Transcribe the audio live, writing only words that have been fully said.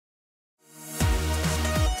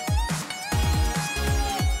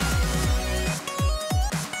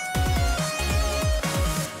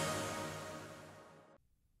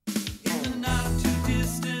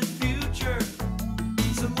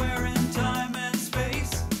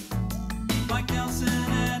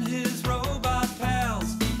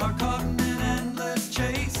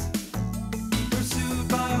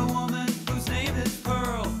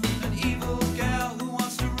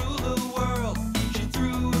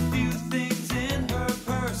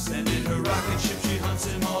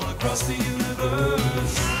across the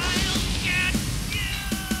universe.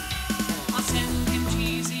 I'll send him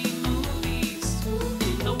cheesy movies,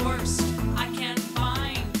 the worst I can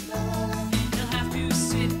find. He'll have to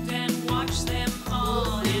sit and watch them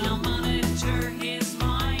all, and I'll monitor his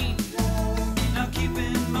mind. Now keep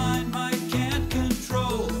in mind, Mike can't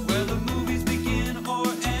control where the movies begin or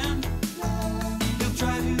end. He'll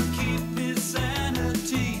try to keep his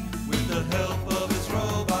sanity with the help of his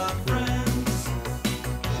robot friends.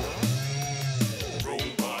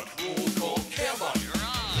 Robot roll call, camera. You're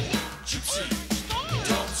on. Gypsy.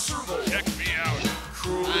 Dumb servo. Check me out.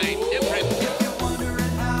 Crew. I'm different. If you're wondering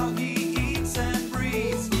how he eats and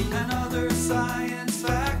breathes and other science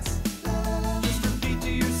facts, just repeat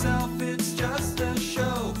to yourself, it's just a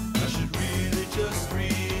show. I should really just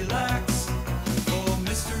relax. For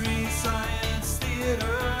Mystery Science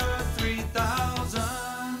Theater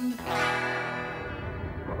 3000.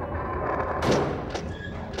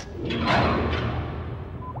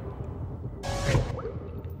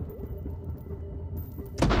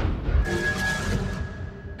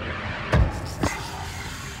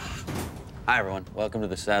 Hi everyone, welcome to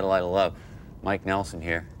the Satellite of Love. Mike Nelson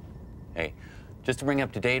here. Hey, just to bring you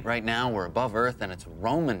up to date, right now we're above Earth and it's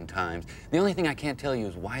Roman times. The only thing I can't tell you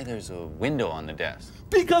is why there's a window on the desk.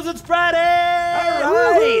 Because it's Friday! All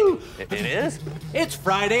right! It is? It's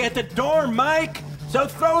Friday at the dorm, Mike! So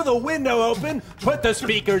throw the window open, put the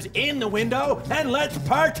speakers in the window, and let's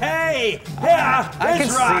party! Yeah, I can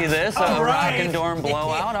this rocks. see this, All a right. rockin' dorm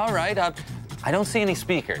blowout. All right, I don't see any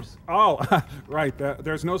speakers. Oh, right.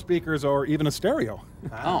 There's no speakers or even a stereo.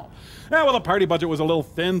 Oh. Yeah, well, the party budget was a little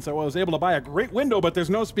thin, so I was able to buy a great window, but there's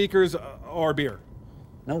no speakers or beer.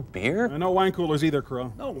 No beer? And no wine coolers either,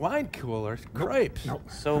 Crow. No wine coolers. Great. Nope.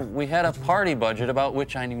 So we had a party budget about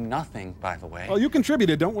which I knew nothing, by the way. Well, you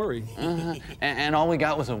contributed, don't worry. And all we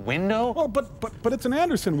got was a window? Oh, but it's an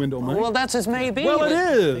Anderson window, Mike. Well, that's as may be. Well, it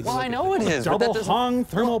is. Well, I know it is. but that Double doesn't- hung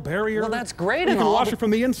thermal barrier. Well, that's great You and can all, wash but- it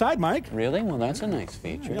from the inside, Mike. Really? Well, that's a nice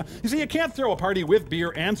feature. Yeah. You see, you can't throw a party with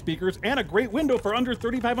beer and speakers and a great window for under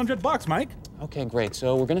 $3,500, Mike. Okay, great.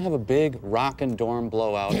 So we're gonna have a big rockin' dorm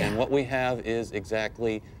blowout, and what we have is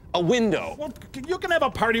exactly a window. Well, you can have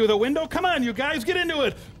a party with a window. Come on, you guys, get into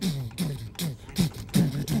it.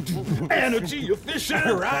 Energy efficient,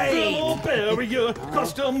 thermal barrier,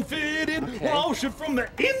 custom fitted, wash it from the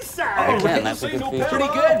inside. Again, that's a This ain't good no feature.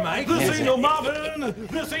 Pretty good, Mike. This ain't no Marvin.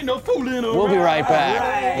 This ain't no fooling around. We'll be right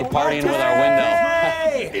back. We're partying with our window.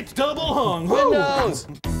 Hey, it's double hung. Woo. Windows!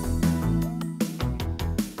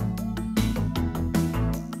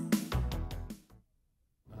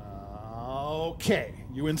 Okay,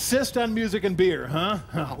 you insist on music and beer, huh?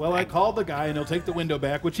 Well, I called the guy and he'll take the window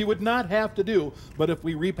back, which he would not have to do, but if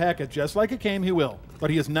we repack it just like it came, he will. But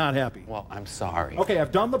he is not happy. Well, I'm sorry. Okay,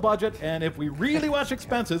 I've done the budget, and if we really watch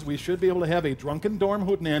expenses, we should be able to have a drunken dorm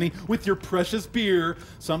hootenanny with your precious beer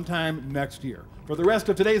sometime next year. For the rest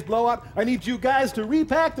of today's blowout, I need you guys to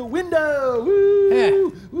repack the window. Woo!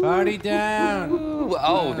 Yeah, party down. Ooh,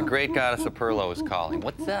 oh, the great goddess of Perlo is calling.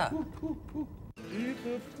 What's up? Eat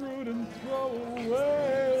the fruit and throw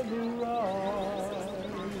away the rind.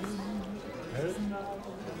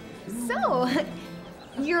 So,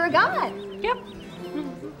 you're a god. Yep.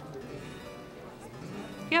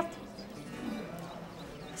 Yep.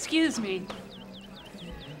 Excuse me.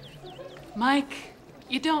 Mike,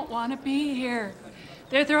 you don't want to be here.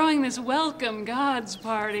 They're throwing this welcome gods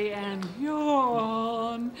party and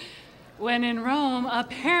yawn. When in Rome,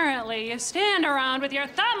 apparently you stand around with your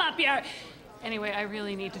thumb up your... Anyway, I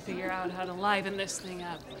really need to figure out how to liven this thing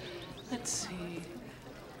up. Let's see.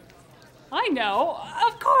 I know,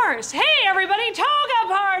 of course. Hey, everybody, toga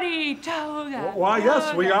party! Toga. Why,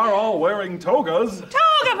 yes, we are all wearing togas.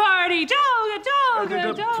 Toga party!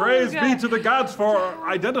 Toga! Praise be to the gods for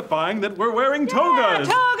identifying that we're wearing togas.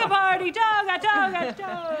 Toga party!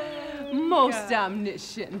 Toga! Most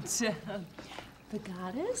omniscient. The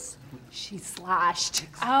goddess? She slashed.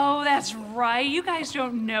 Oh, that's right. You guys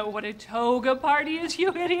don't know what a toga party is.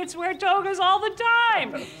 You idiots wear togas all the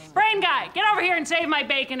time. Brain guy, get over here and save my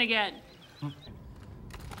bacon again.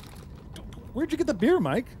 Where'd you get the beer,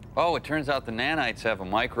 Mike? Oh, it turns out the nanites have a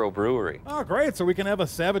microbrewery. Oh, great, so we can have a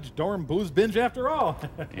savage dorm booze binge after all.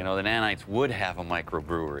 You know, the nanites would have a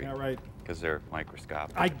microbrewery. Yeah, right. Because they're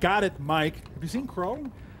microscopic. I got it, Mike. Have you seen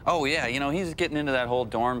Crow? Oh, yeah, you know, he's getting into that whole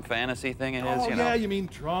dorm fantasy thing of his, Oh, you know. yeah, you mean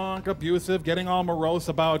drunk, abusive, getting all morose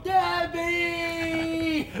about...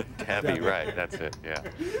 Debbie! Debbie, right, that's it, yeah.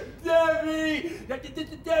 Debbie!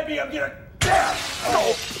 Debbie, I'm gonna...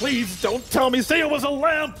 Oh, please don't tell me. Say it was a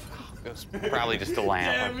lamp. It was probably just a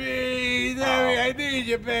lamp. Debbie, I need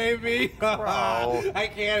you, baby. I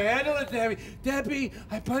can't handle it, Debbie. Debbie,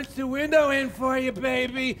 I punched the window in for you,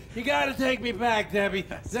 baby. You gotta take me back, Debbie.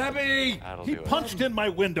 Debbie! He punched in my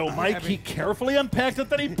window, Mike. He carefully unpacked it,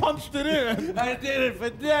 then he punched it in. I did it for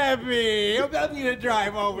Debbie. I'm not going to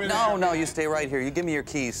drive over there. No, you stay right here. You give me your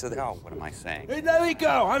keys so that... Oh, what am I saying? Hey, let me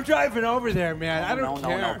go. I'm driving over there, man. I don't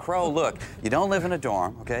care. No, Crow, look. You don't live in a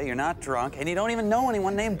dorm, okay? You're not drunk, and you don't even know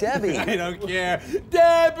anyone named Debbie. I don't care.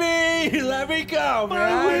 Debbie! Let me go,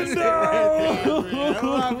 man. My window! Debbie, I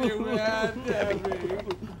love you, man. Debbie.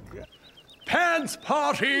 Pants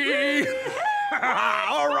party!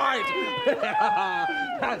 All right.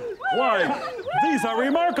 Why, these are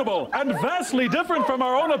remarkable and vastly different from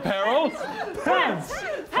our own apparel. Pants!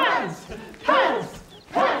 Pants! Pants!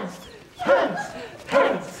 Pants! Pants!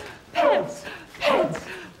 Pants! Pants! Pants!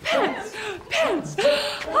 Pants! Pants!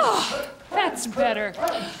 Oh, that's better.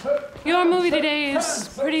 Your movie today is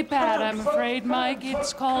pretty bad, I'm afraid, Mike.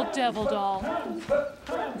 It's called Devil Doll.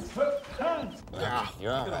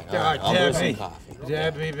 You're all right. Oh, I'll brew some coffee.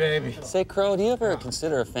 Debbie, baby. Say, Crow, do you ever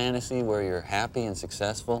consider a fantasy where you're happy and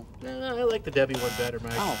successful? No, I like the Debbie one better,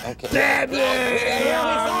 Mike. Oh, okay. Debbie!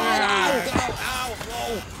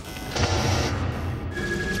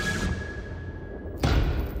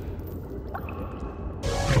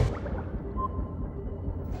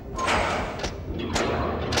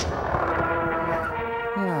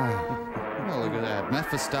 Oh, look at that.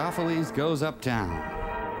 Mephistopheles goes uptown.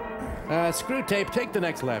 Screw tape, take the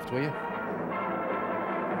next left, will you?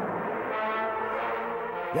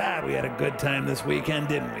 God, we had a good time this weekend,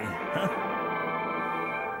 didn't we? Huh?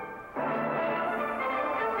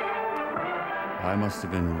 I must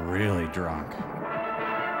have been really drunk.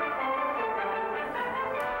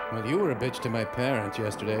 Well, you were a bitch to my parents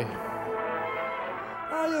yesterday.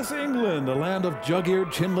 Ah, yes, England, a land of jug-eared,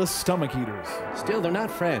 chinless stomach eaters. Still, they're not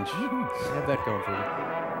French. Have that going for you.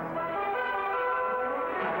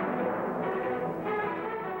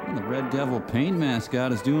 Well, the Red Devil paint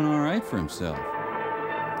mascot is doing all right for himself.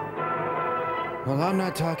 Well, I'm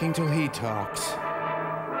not talking till he talks.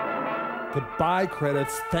 Goodbye,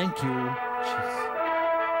 credits. Thank you. Jeez.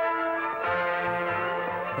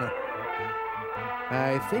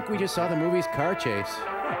 I think we just saw the movie's car chase.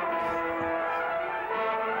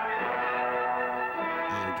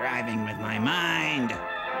 I'm driving with my mind.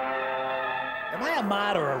 Am I a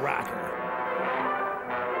mod or a rocker?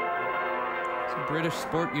 It's a British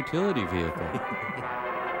sport utility vehicle.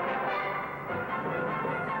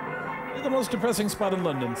 You're the most depressing spot in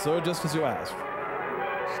London, so just as you asked.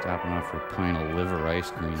 Stopping off for a pint of liver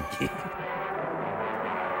ice cream.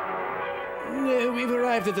 No, we've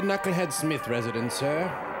arrived at the Knucklehead Smith residence, sir.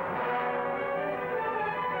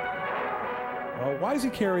 Why is he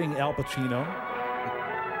carrying Al Pacino?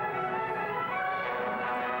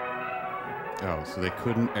 Oh, so they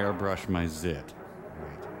couldn't airbrush my zit.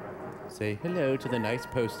 Right. Say hello to the nice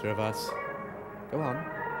poster of us. Go on.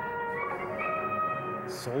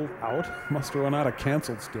 Sold out? Must have run out of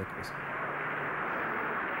canceled stickers.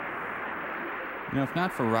 You know, if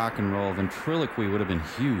not for rock and roll, ventriloquy would have been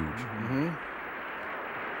huge. Mm-hmm.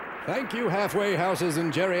 Thank you, halfway houses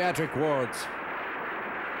and geriatric wards.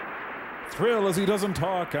 Thrill as he doesn't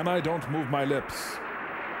talk, and I don't move my lips.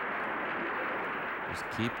 Just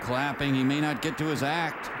keep clapping. He may not get to his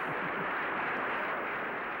act.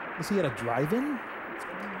 Is he at a drive-in?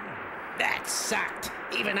 That sucked.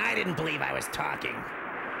 Even I didn't believe I was talking.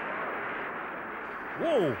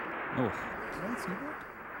 Whoa! Oh. Did I see that?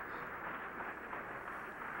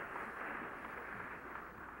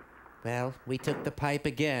 Well, we took the pipe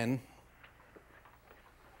again.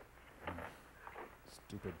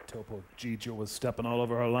 Stupid Topo Gigio was stepping all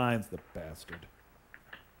over our lines, the bastard.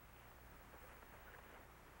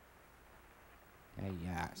 Hey,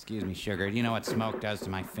 excuse me, sugar. Do you know what smoke does to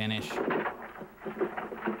my finish?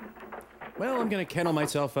 Well, I'm gonna kennel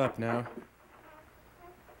myself up now.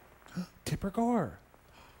 Tipper Gore.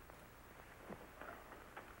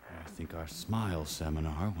 I think our smile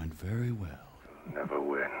seminar went very well. Never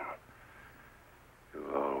win.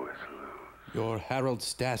 You'll always lose. You're Harold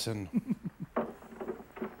Stassen.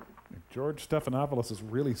 George Stephanopoulos is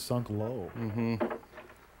really sunk low. Mm-hmm.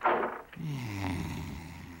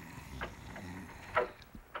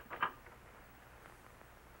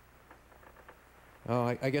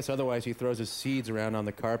 Oh, I guess otherwise he throws his seeds around on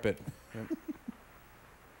the carpet.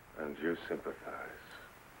 And you sympathize.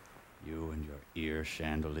 You and your ear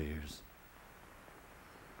chandeliers.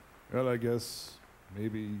 Well, I guess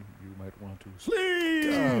maybe you might want to sleep.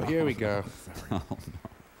 Oh, here we go. Oh, no.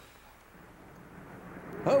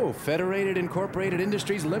 Oh, Federated Incorporated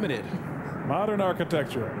Industries Limited. Modern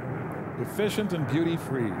architecture. Efficient and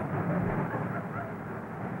beauty-free.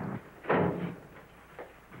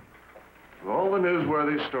 With all the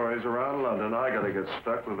newsworthy stories around London, I gotta get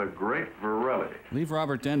stuck with a great Varelli. Leave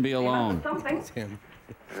Robert Denby alone. Something.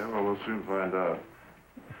 Yeah, well, we'll soon find out.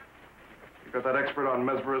 You got that expert on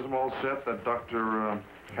mesmerism all set, that Dr.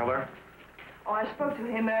 Keller? Oh, I spoke to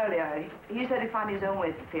him earlier. He said he'd find his own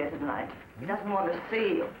way to the theater tonight. He doesn't want to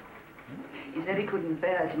see you. He said he couldn't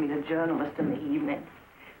bear to meet a journalist in the evening.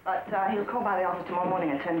 But he'll call by the office tomorrow morning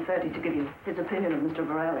at 10:30 to give you his opinion of Mr.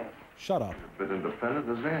 Varelli. Shut up. A bit independent,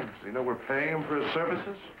 isn't he? Does he know we're paying him for his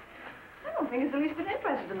services? I don't think he's the least bit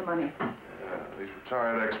interested in the money. These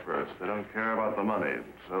retired experts, they don't care about the money,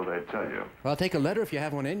 so they tell you. Well, I'll take a letter if you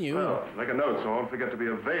have one in you. Well, make a note so I won't forget to be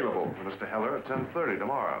available for Mr. Heller at 10:30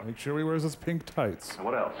 tomorrow. Make sure he wears his pink tights. And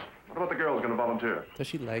what else? What about the girl who's going to volunteer? Does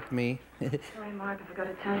she like me? Sorry, Mark, I forgot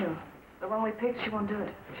to tell you. The one we picked, she won't do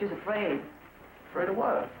it. She's afraid. Afraid of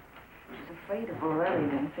what? She's afraid of Varelli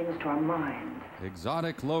doing things to her mind.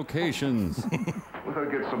 Exotic locations. We'll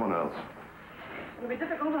get someone else. It'll be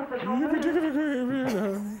difficult on such a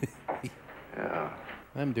Yeah.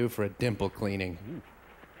 I'm due for a dimple cleaning.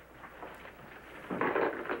 I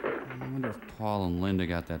wonder if Paul and Linda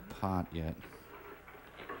got that pot yet.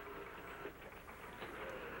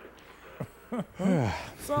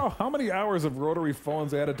 So, how many hours of rotary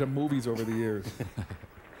phones added to movies over the years?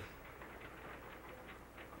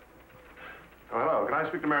 Oh, hello. Can I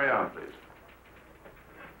speak to Marianne, please?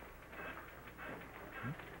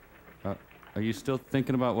 Are you still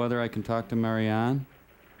thinking about whether I can talk to Marianne?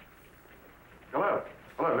 Hello.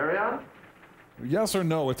 Hello, Marianne? Yes or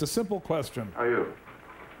no? It's a simple question. How are you?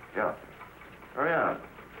 Yeah. Marianne,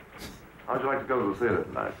 how'd you like to go to the theater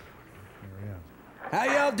tonight? How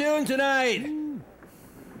y'all doing tonight?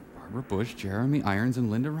 Barbara Bush, Jeremy Irons, and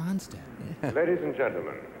Linda Ronstadt. Ladies and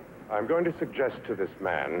gentlemen, I'm going to suggest to this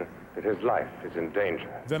man that his life is in danger.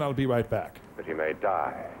 Then I'll be right back. That he may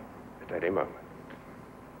die at any moment.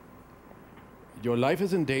 Your life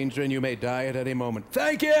is in danger and you may die at any moment.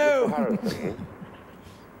 Thank you! Mr. Harrison,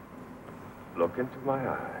 look into my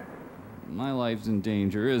eye. My life's in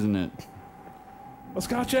danger, isn't it? A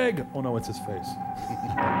Scotch egg! Oh no, it's his face.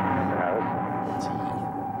 Harrison,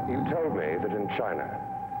 you told me that in China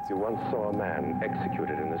you once saw a man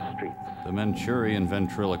executed in the streets. The Manchurian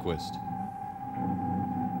ventriloquist.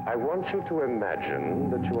 I want you to imagine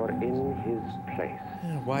that you are in his place.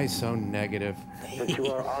 Why so negative? That you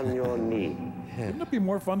are on your knee. Wouldn't it be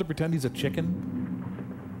more fun to pretend he's a chicken?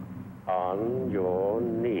 On your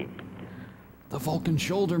knee. The Vulcan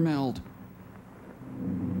shoulder meld.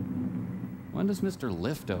 When does Mr.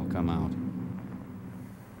 Lifto come out?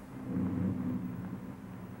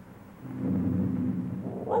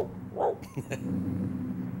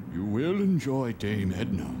 You will enjoy Dame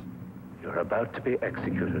Edna. You're about to be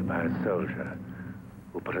executed by a soldier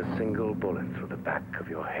who put a single bullet through the back of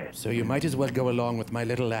your head. So you might as well go along with my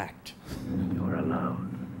little act. You're alone.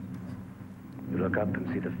 You look up and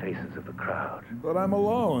see the faces of the crowd. But I'm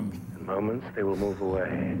alone. In moments, they will move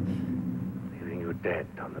away, leaving you dead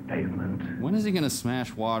on the pavement. When is he gonna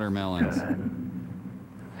smash watermelons?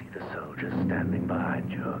 See the soldier standing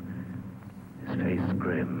behind you, his face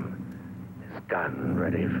grim, his gun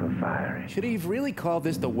ready for firing. Should he have really called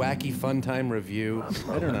this the Wacky Fun Time Review?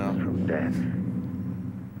 I don't know. From death.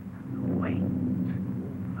 Wait.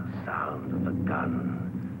 The sound of the gun.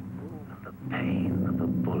 And the pain of the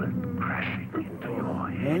bullet crashing into your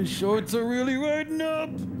head. My shorts are really riding up.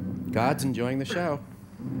 God's enjoying the show.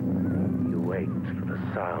 You wait for the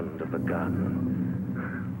sound of the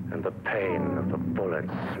gun. And the pain of the bullet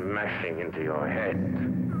smashing into your head.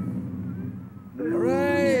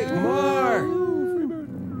 Hooray! More!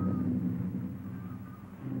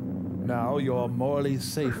 Now you're morally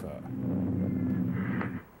safer.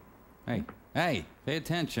 Hey, pay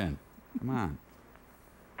attention. Come on.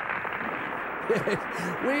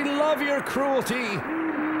 We love your cruelty.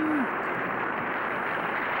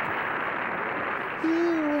 You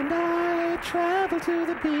and I travel to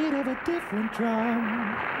the beat of a different drum.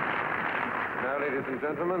 Now, ladies and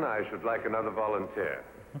gentlemen, I should like another volunteer.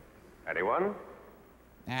 Anyone?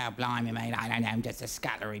 Oh, blimey, mate, I don't know. I'm just a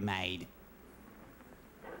scullery maid.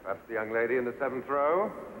 Perhaps the young lady in the 7th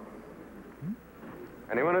row?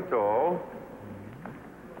 Anyone at all?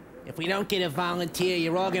 If we don't get a volunteer,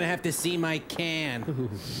 you're all gonna have to see my can.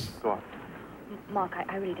 Go on. Mark,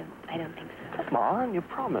 I really don't think so. Come on, you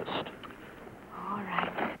promised. All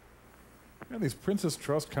right. Man, these Princess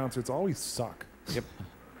Trust concerts always suck. Yep.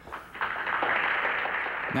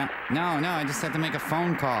 No, I just had to make a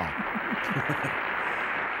phone call.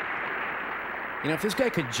 You know, if this guy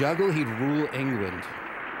could juggle, he'd rule England.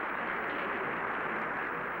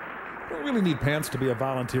 don't really need pants to be a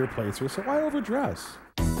volunteer placer, so why overdress?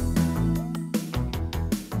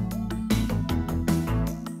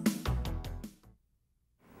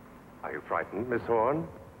 Are you frightened, Miss Horn?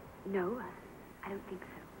 No, I don't think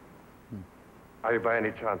so. Are you by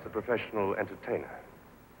any chance a professional entertainer?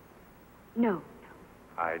 No.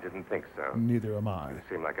 I didn't think so. Neither am I. You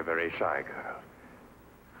seem like a very shy girl.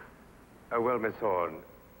 Well, Miss Horn,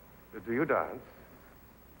 do you dance?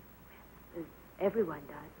 Everyone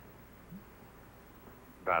does.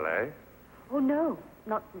 Ballet? Oh, no.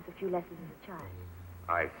 Not since a few lessons as a child.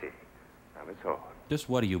 I see. Now, Miss Horn. Just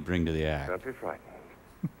what do you bring to the act? Don't be frightened.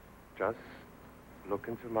 Just look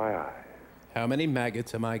into my eyes. How many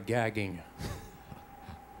maggots am I gagging?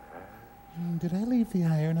 Did I leave the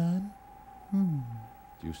iron on?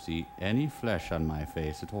 Do you see any flesh on my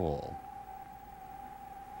face at all?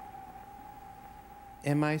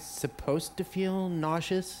 Am I supposed to feel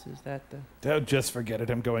nauseous? Is that the... Don't just forget it.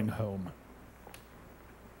 I'm going home.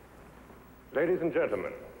 Ladies and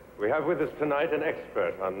gentlemen, we have with us tonight an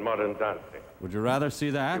expert on modern dancing. Would you rather see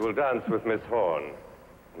that? He will dance with Miss Horn,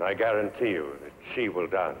 and I guarantee you that she will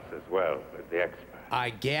dance as well as the expert. I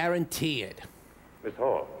guarantee it. Miss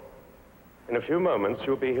Horn, in a few moments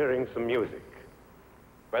you'll be hearing some music.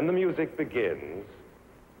 When the music begins,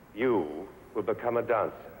 you will become a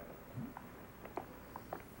dancer.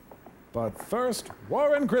 But first,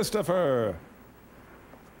 Warren Christopher.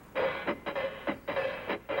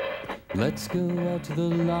 Let's go out to the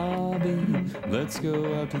lobby. Let's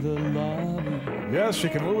go out to the lobby. Yes, she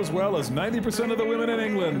can woo as well as 90% of the women in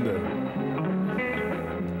England.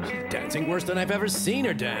 She's dancing worse than I've ever seen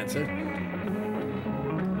her dance.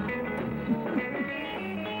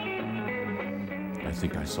 I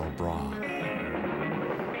think I saw bra.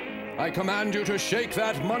 I command you to shake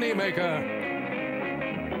that moneymaker.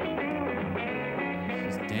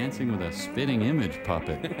 Dancing with a spitting image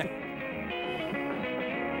puppet.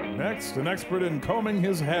 Next, an expert in combing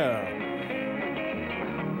his hair.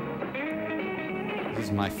 This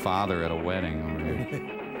is my father at a wedding over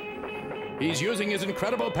here. He's using his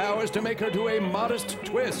incredible powers to make her do a modest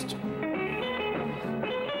twist.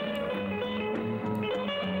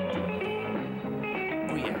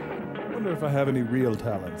 Oh, yeah. I wonder if I have any real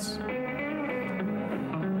talents.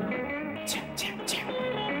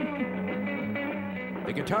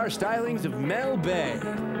 The guitar stylings of Mel Bay.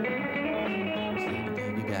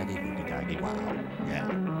 Wow. Yeah.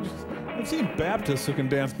 I've seen Baptists who can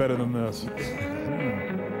dance better than this. Oh,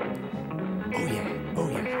 yeah. Oh,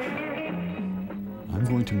 yeah. I'm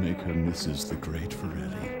going to make her Mrs. the Great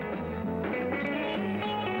Forelli.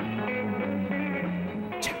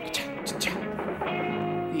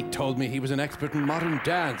 He told me he was an expert in modern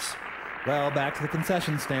dance. Well, back to the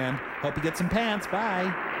concession stand. Hope you get some pants.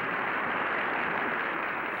 Bye.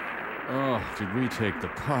 Oh, did we take the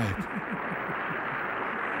pipe?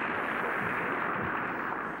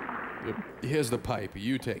 Here's the pipe.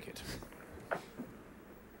 You take it.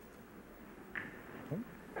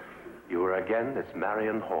 You are again Miss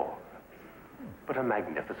Marion Horn. But a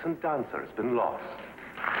magnificent dancer has been lost.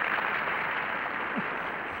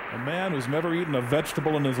 A man who's never eaten a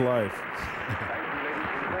vegetable in his life.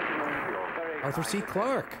 Arthur C.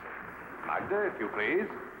 Clarke. Magda, if you please.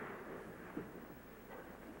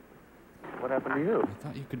 What happened to you? I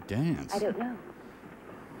thought you could dance. I don't know.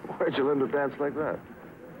 Where'd you learn to dance like that?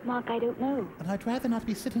 Mark, I don't know. And I'd rather not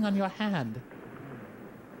be sitting on your hand.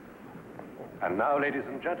 And now, ladies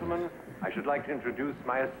and gentlemen, I should like to introduce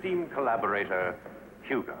my esteemed collaborator,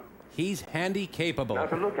 Hugo. He's handy capable. Now,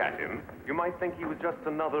 to look at him, you might think he was just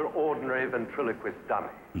another ordinary ventriloquist dummy.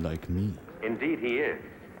 Like me. Indeed, he is.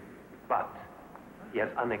 But he has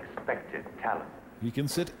unexpected talent. He can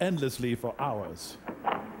sit endlessly for hours.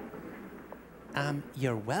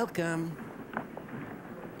 You're welcome.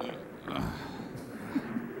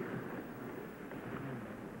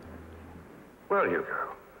 Well,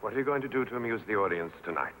 Hugo, what are you going to do to amuse the audience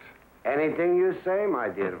tonight? Anything you say, my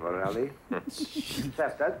dear Forelli.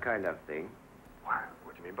 Except that kind of thing. Why,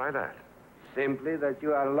 what do you mean by that? Simply that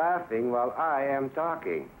you are laughing while I am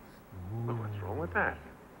talking. Well, what's wrong with that?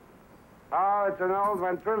 Oh, it's an old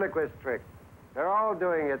ventriloquist trick. They're all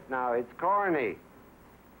doing it now. It's corny.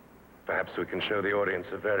 Perhaps we can show the audience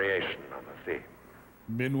a variation on the theme.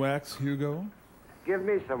 Minwax, Hugo? Give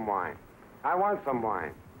me some wine. I want some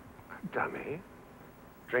wine. Dummy?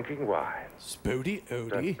 Drinking wine? Spoody Don't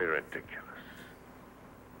Odie. be ridiculous.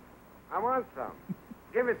 I want some.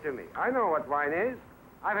 Give it to me. I know what wine is.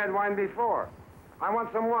 I've had wine before. I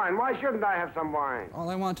want some wine. Why shouldn't I have some wine? All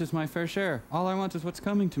I want is my fair share. All I want is what's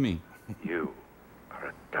coming to me. You are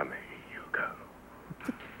a dummy, Hugo.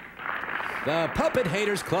 The Puppet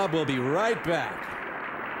Haters Club will be right back.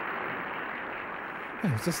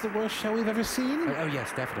 Is this the worst show we've ever seen? Oh,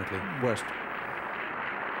 yes, definitely. Worst.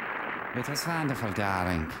 It was wonderful,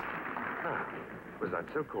 darling. Ah, was that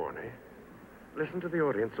so corny? Listen to the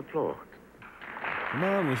audience applaud. Come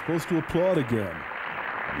on, we're supposed to applaud again.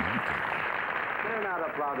 They're not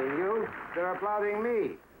applauding you. They're applauding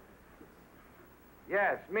me.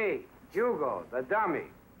 Yes, me. Hugo, the dummy.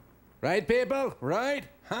 Right, people? Right?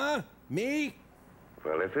 Huh? Me?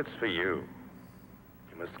 Well, if it's for you,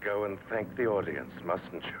 you must go and thank the audience,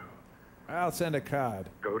 mustn't you? I'll send a card.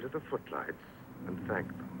 Go to the footlights and thank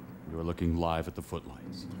them. You're looking live at the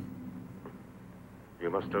footlights. You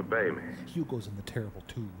must obey me. Hugo's in the terrible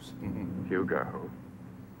twos. Hugo,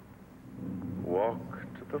 walk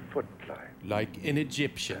to the footlights. Like an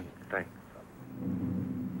Egyptian. Thank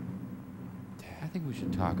I think we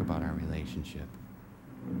should talk about our relationship.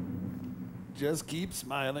 Just keep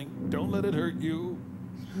smiling. Don't let it hurt you.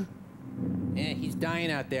 Yeah, he's dying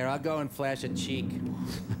out there. I'll go and flash a cheek.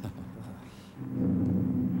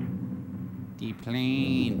 Deep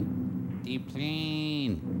clean. Deep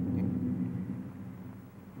clean.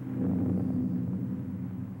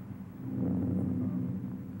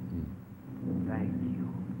 Thank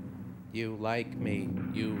you. You like me.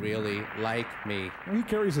 You really like me. He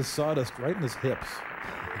carries his sawdust right in his hips.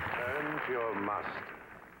 Turn to your mustard.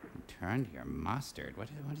 Turn to your mustard? What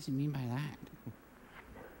does he mean by that?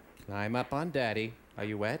 Climb up on Daddy. Are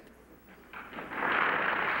you wet?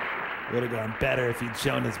 Would have gone better if he'd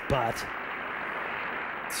shown his butt.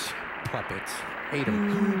 Puppets. Hate him.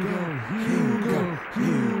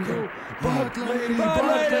 Hugo. Butt lady,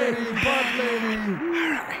 butt lady, butt lady.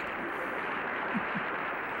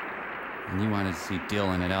 And you wanted to see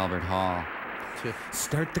Dylan at Albert Hall.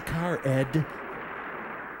 Start the car, Ed.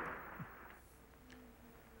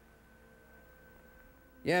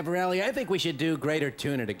 Yeah, Varelli, I think we should do Greater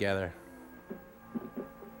Tuna together.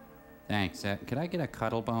 Thanks. Could I get a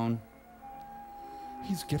cuddle bone?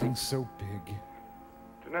 He's getting so big. Do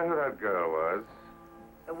you know who that girl was?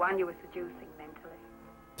 The one you were seducing mentally.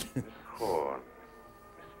 Miss Horn.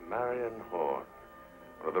 Miss Marion Horn.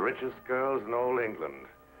 One of the richest girls in all England.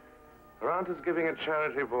 Her aunt is giving a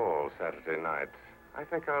charity ball Saturday night. I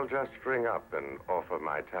think I'll just ring up and offer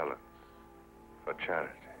my talents for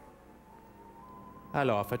charity.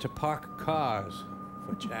 I'll offer to park cars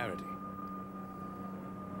for charity.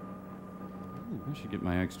 Ooh, I should get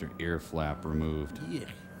my extra ear flap removed. Yeah.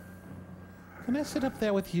 Can I sit up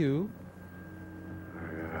there with you?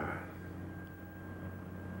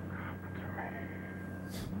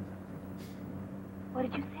 What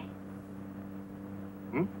did you say?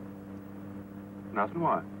 Nothing,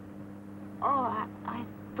 what? Oh, I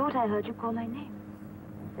thought I heard you call my name.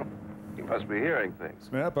 You must be hearing things.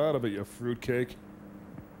 Snap out of it, you fruitcake.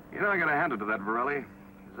 You know, I gotta hand it to that Varelli.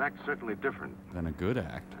 His act's certainly different. Then a good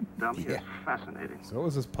act. Dummy is fascinating. So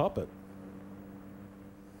is his puppet.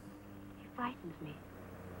 He frightens me.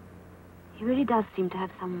 He really does seem to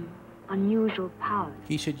have some unusual powers.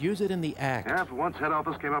 He should use it in the act. Yeah, for once, head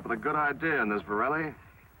office came up with a good idea in this Varelli.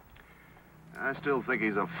 I still think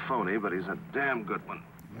he's a phony, but he's a damn good one.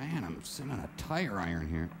 Man, I'm sitting on a tire iron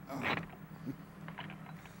here. Oh.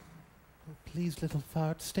 Oh, please, little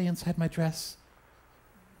fart, stay inside my dress.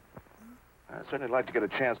 I'd certainly like to get a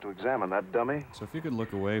chance to examine that dummy. So if you could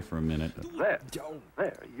look away for a minute. There,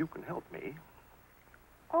 you can help me.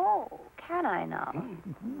 Oh, can I now?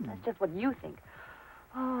 That's just what you think.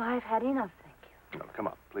 Oh, I've had enough, thank you. Oh, come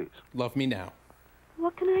on, please. Love me now.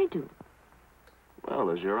 What can I do?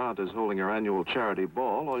 Well, as your aunt is holding her annual charity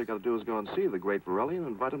ball, all you gotta do is go and see the great Varelli and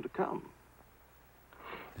invite him to come.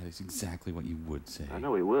 That is exactly what you would say. I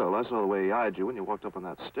know he will. I saw the way he eyed you when you walked up on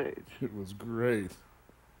that stage. It was great.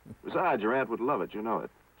 Besides, your aunt would love it, you know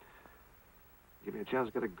it. Give me a chance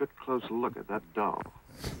to get a good close look at that doll.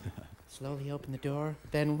 Slowly open the door,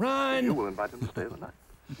 then run! You will invite him to stay the night.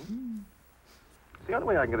 It's the only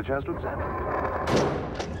way I can get a chance to examine it.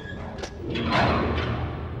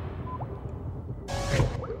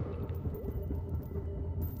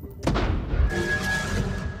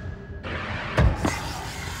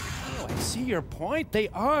 See your point? They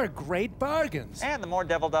are great bargains. And the more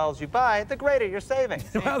devil dolls you buy, the greater your savings.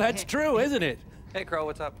 Well, that's true, isn't it? Hey, Crow,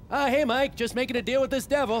 what's up? Hey, Mike, just making a deal with this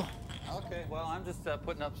devil. Okay, well, I'm just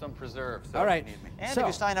putting up some preserves. So All right. And if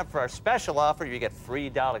you sign up for our special offer, you get free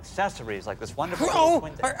doll accessories like this wonderful... Crow,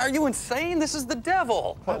 are you insane? This is the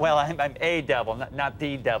devil. Well, I'm a devil, not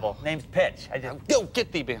the devil. Name's Pitch. Go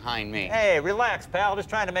get thee behind me. Hey, relax, pal. Just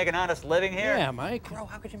trying to make an honest living here. Yeah, Mike. Crow,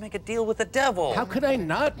 how could you make a deal with the devil? How could I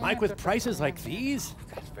not, Mike, with prices like these?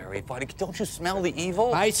 That's very funny. Don't you smell the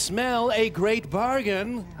evil? I smell a great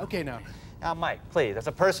bargain. Okay, now, Now, Mike, please, as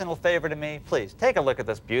a personal favor to me, please, take a look at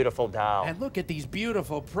this beautiful doll. And look at these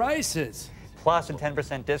beautiful prices. Plus a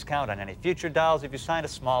 10% discount on any future dolls if you sign a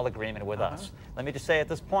small agreement with us. Let me just say at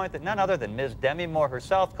this point that none other than Ms. Demi Moore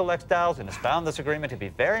herself collects dolls and has found this agreement to be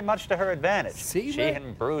very much to her advantage. See, she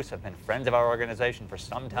and Bruce have been friends of our organization for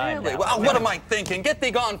some time now. Well, what am I thinking? Get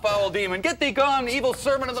thee gone, foul demon. Get thee gone, evil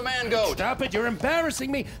servant of the man-goat. Stop it, you're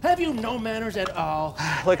embarrassing me. Have you no manners at all?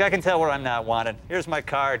 Look, I can tell where I'm not wanted. Here's my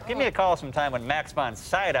card. Give me a call sometime when Max von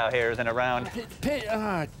Sydow here isn't around.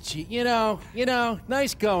 Gee, you know,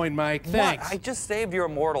 nice going, Mike. Thanks. What? I just saved your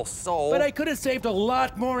immortal soul. But I could have saved a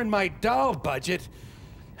lot more in my doll budget.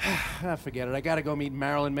 Forget it. I gotta go meet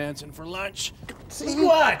Marilyn Manson for lunch.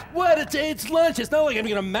 What? What? It's lunch. It's not like I'm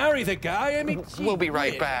gonna marry the guy. I mean, we'll be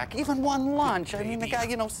right back. Even one lunch. I mean, the guy,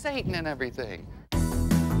 you know, Satan and everything.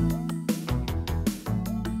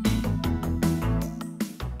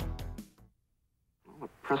 All the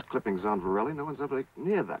press clippings on Varelli, no one's ever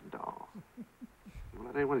near that doll. Don't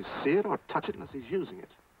let anyone see it or touch it unless he's using it.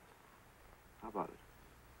 How about it?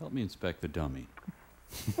 Help me inspect the dummy.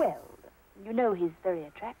 Well, you know he's very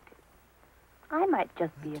attractive. I might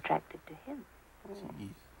just be attracted to him.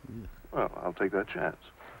 Well, I'll take that chance.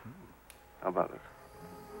 How about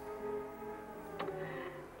it?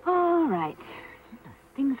 All right.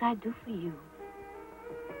 Things I'd do for you.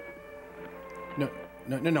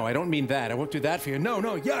 No, I don't mean that. I won't do that for you. No,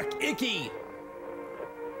 yuck, icky.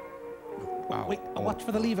 Ow. Wait, watch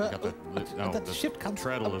for the lever. The ship comes.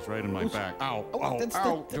 treadle is right in my back. Ow, ow.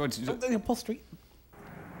 The upholstery.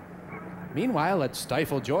 Meanwhile, at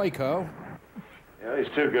Stifle Joyco. Yeah,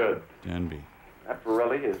 he's too good. Denby. That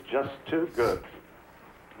Varelli is just too good.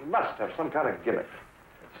 He must have some kind of gimmick.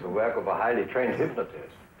 It's the work of a highly trained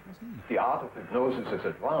hypnotist. The art of hypnosis has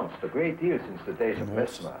advanced a great deal since the days of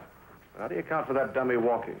Mesmer. How do you account for that dummy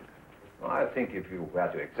walking? Well, I think if you were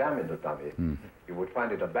to examine the dummy, you would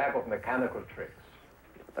find it a bag of mechanical tricks.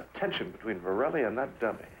 The tension between Varelli and that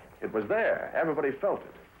dummy. It was there. Everybody felt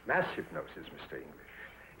it. Mass hypnosis, Mr. English.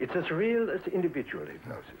 It's as real as individual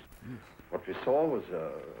hypnosis. What we saw was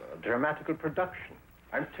a dramatical production.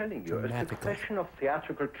 I'm telling you, a succession of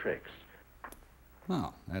theatrical tricks.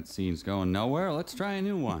 Well, that scene's going nowhere. Let's try a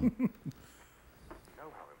new one.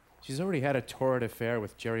 She's already had a torrid affair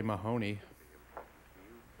with Jerry Mahoney.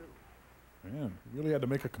 Man, you really had to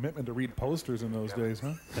make a commitment to read posters in those days,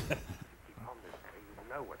 huh?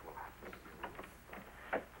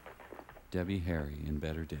 Debbie Harry in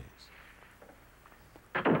better days.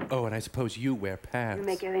 Oh, and I suppose you wear pants. You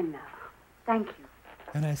may go in now. Thank you.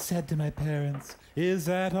 And I said to my parents, is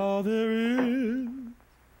that all there is?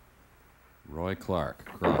 Roy Clark,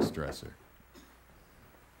 cross-dresser.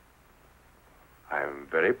 I'm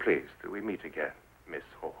very pleased that we meet again, Miss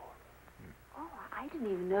Hall. Oh, I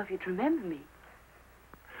didn't even know if you'd remember me.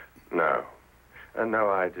 No. No,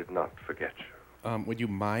 I did not forget you. Would you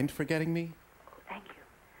mind forgetting me? Thank you.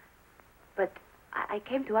 But I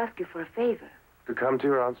came to ask you for a favor. To come to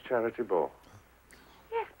your aunt's charity ball.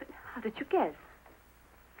 Yes, but how did you guess?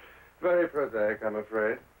 Very prosaic, I'm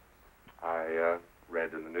afraid. I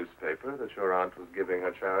read in the newspaper that your aunt was giving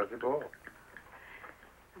her charity ball.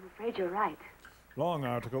 I'm afraid you're right. Long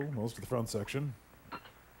article, most of the front section.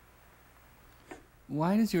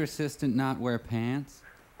 Why does your assistant not wear pants?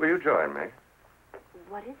 Will you join me?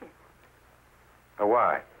 What is it?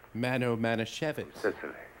 Hawaii. Mano Manischewitz.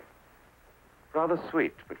 Sicily. Rather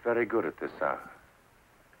sweet, but very good at this hour.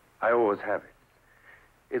 I always have it.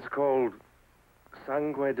 It's called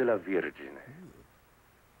Sangue della Virgine.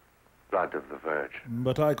 Blood of the Virgin.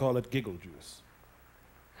 But I call it giggle juice.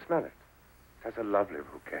 Smell it. It has a lovely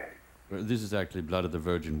bouquet. This is actually Blood of the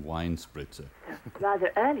Virgin wine spritzer.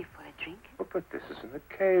 Rather early for a drink. Oh, but this is an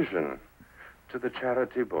occasion to the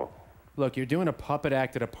charity ball. Look, you're doing a puppet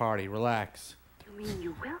act at a party. Relax. You mean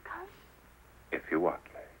you will come? If you want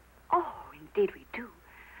me. Oh, indeed we do.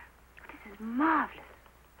 This is marvelous.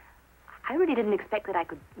 I really didn't expect that I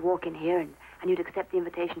could walk in here and you'd accept the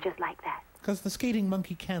invitation just like that. Because the skating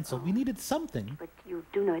monkey canceled. We needed something. But you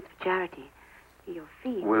do know it's for charity. Your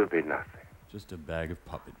fee. Will be nothing. Just a bag of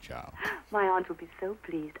puppet chow. My aunt will be so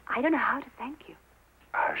pleased. I don't know how to thank you.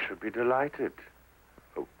 I should be delighted.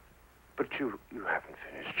 Oh, but you haven't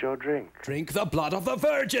finished your drink. Drink the blood of the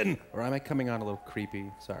Virgin! Or am I coming on a little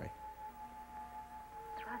creepy? Sorry.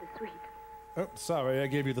 It's rather sweet. Oh, sorry, I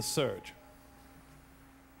gave you the surge.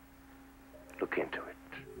 Look into it.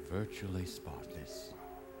 Virtually spotless.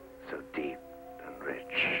 So deep and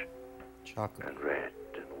rich. Chocolate. And red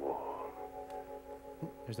and warm.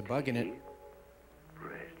 There's a bug in it.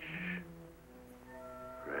 Rich.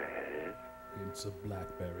 Red. Hints of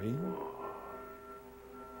blackberry.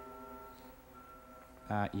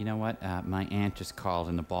 You know what? My aunt just called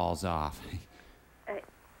and the ball's off.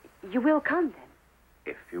 You will come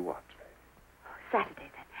then? If you want me. Saturday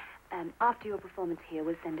then. After your performance here,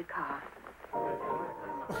 we'll send a car.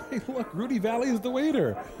 Hey, look, Rudy Valley is the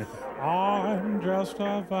waiter. I'm just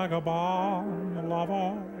a vagabond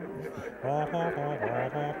lover.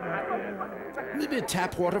 Maybe a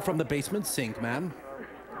tap water from the basement sink, man.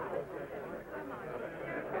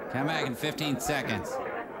 Come back in 15 seconds.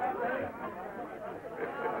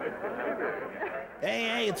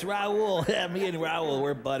 Hey, it's Raoul. Yeah, me and Raoul,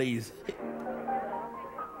 we're buddies.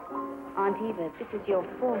 Aunt Eva, this is your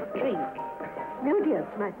 4th drink. No, dear,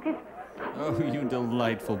 it's my 5th. Oh, you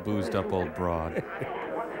delightful boozed-up old broad.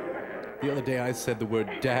 The other day I said the word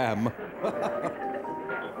damn.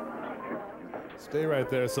 Stay right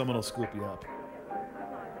there, someone will scoop you up.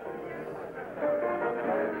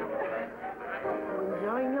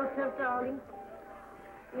 Enjoying yourself, darling?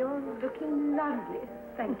 You're looking lovely.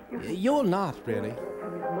 Thank you. You're not, really.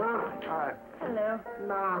 Mark. Hello.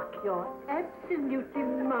 Mark, you're absolutely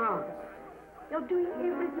marvelous. You're doing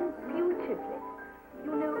everything beautifully.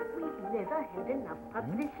 You know, we've never had enough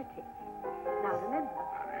publicity. Now remember,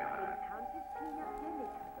 when Countess Tina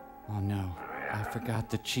Pelican. Oh no, I forgot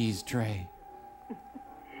the cheese tray.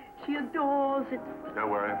 She adores it. Don't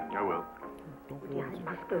worry, I will. Dear, I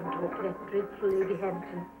must go and talk to that dreadful Lady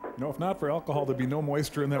Hampton. No, if not for alcohol, there'd be no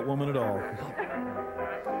moisture in that woman at all.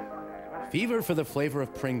 Fever for the flavor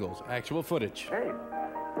of Pringles. Actual footage. Hey.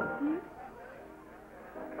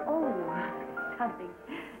 Oh, something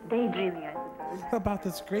daydreaming, I suppose. How about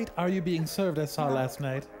this great Are You Being Served I saw last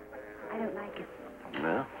night? I don't like it.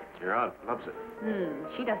 No, your aunt loves it.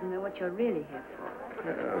 She doesn't know what you're really here for.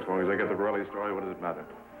 Yeah, as long as I get the Borelli story, what does it matter?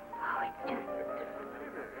 Oh, it's just...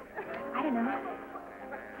 I don't know.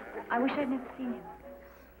 I wish I'd never seen him.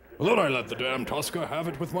 Then I let the damn Tosca have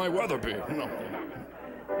it with my Weatherby.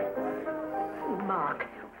 Mark,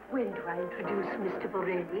 when do I introduce Mr.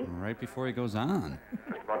 Borelli? Right before he goes on.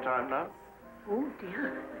 What time now? Oh,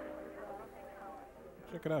 dear.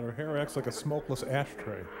 Check it out, her hair acts like a smokeless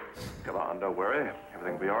ashtray. Come on, don't worry.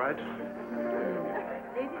 Everything will be all right.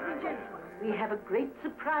 Ladies and gentlemen, we have a great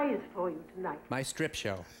surprise for you tonight. My strip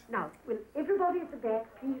show. Now, will everybody at the back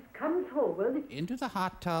please come forward? Into the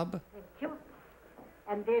hot tub. Thank you.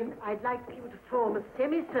 And then I'd like you to form a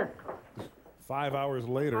semicircle. 5 hours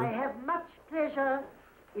later. I have much pleasure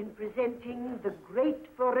in presenting the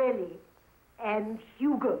great Borelli and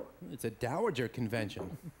Hugo. It's a dowager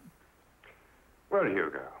convention. Well,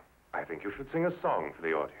 Hugo, I think you should sing a song for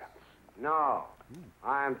the audience. No,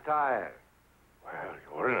 I'm tired. Well,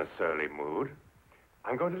 you're in a surly mood.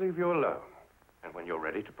 I'm going to leave you alone. And when you're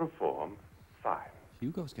ready to perform, fine.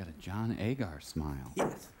 Hugo's got a John Agar smile.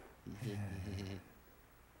 Yes.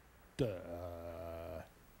 Duh.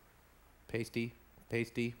 Pasty,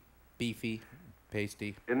 pasty, beefy,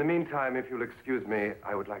 pasty. In the meantime, if you'll excuse me,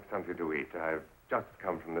 I would like something to eat. I've just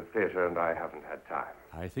come from the theater and I haven't had time.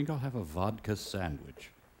 I think I'll have a vodka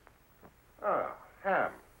sandwich. Ah,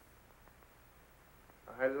 ham.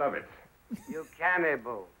 I love it. You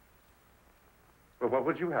cannibal. Well, what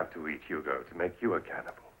would you have to eat, Hugo, to make you a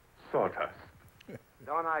cannibal? Sawdust.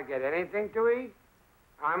 Don't I get anything to eat?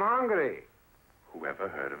 I'm hungry. Whoever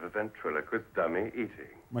heard of a ventriloquist dummy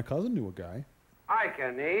eating? My cousin knew a guy. I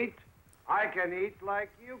can eat. I can eat like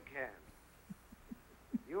you can.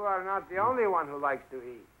 You are not the only one who likes to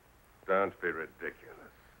eat. Don't be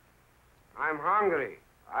ridiculous. I'm hungry.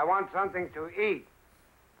 I want something to eat.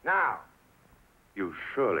 Now. You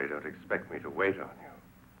surely don't expect me to wait on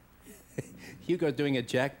you. Hugo's doing a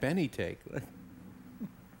Jack Benny take.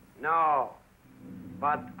 No.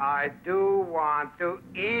 But I do want to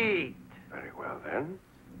eat. Very well, then.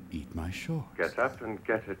 Eat my shorts. Get up and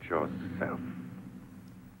get it yourself.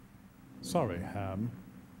 Sorry, Ham.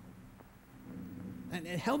 And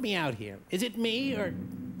help me out here. Is it me or...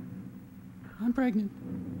 I'm pregnant.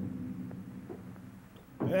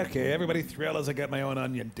 Okay, everybody thrill as I get my own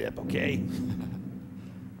onion dip, okay?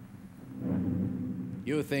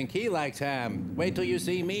 You think he likes ham. Wait till you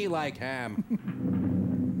see me like ham.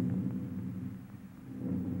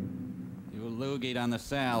 You loogied on the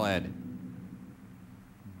salad.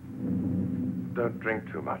 Don't drink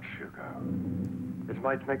too much, Hugo. It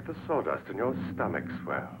might make the sawdust in your stomach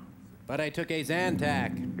swell. But I took a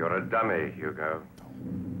Zantac. You're a dummy, Hugo.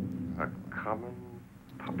 A common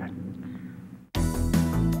puppet.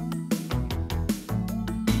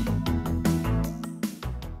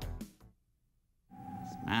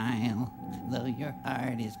 Smile, though your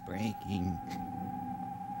heart is breaking.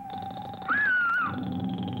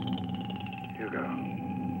 Hugo.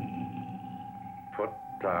 Put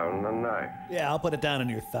down the knife. Yeah, I'll put it down on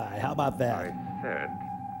your thigh. How about that? I said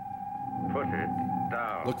Put it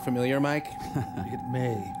down. Look familiar, Mike? It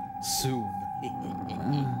may. Soon.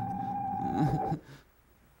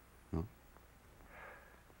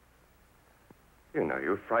 You know,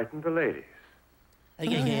 you frightened the ladies.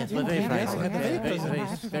 Yes, we're very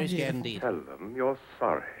frightened. Very scared indeed. Tell them you're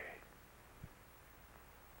sorry.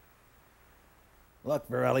 Look,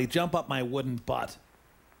 Varelli, jump up my wooden butt.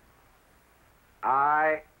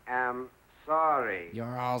 I am sorry.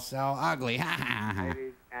 You're all so ugly.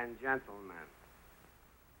 Ladies and gentlemen.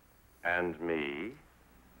 And me?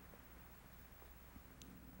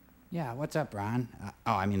 Yeah, what's up, Ron?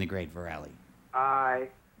 I mean the great Varelli. I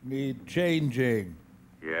need changing.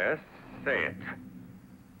 Yes, say it.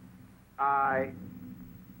 I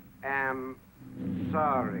am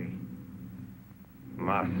sorry.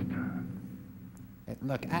 Must.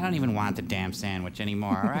 Look, I don't even want the damn sandwich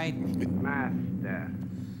anymore, all right? Master.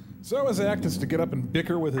 So his act is to get up and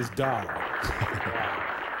bicker with his doll.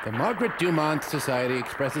 The Margaret Dumont Society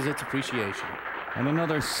expresses its appreciation. And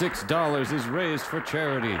another $6 is raised for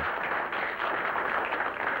charity.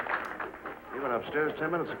 He went upstairs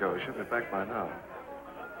 10 minutes ago. He should be back by now.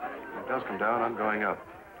 If he does come down, I'm going up.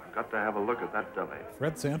 I've got to have a look at that dummy.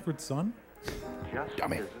 Fred Sanford's son? Just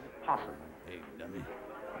Dummy. isn't possible. Hey, dummy.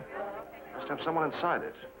 Must have someone inside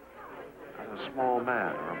it. Either a small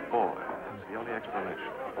man or a boy. That's the only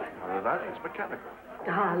explanation. Other than that, it's mechanical.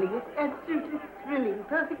 Darling, it's absolutely thrilling,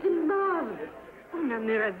 perfectly marvelous. Una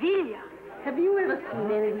meraviglia. Have you ever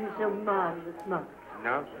seen anything so marvelous, Mother?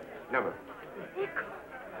 No, never.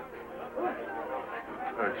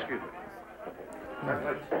 Excuse me.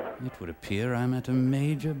 It would appear I'm at a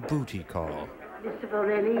major booty call. Mr.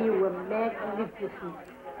 Varelli, you were magnificent.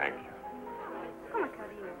 Thank you. Come,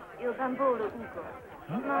 carino. Il bambolo Ugo.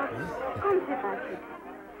 Ma come si fa?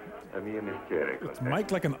 A mio mestiere, It's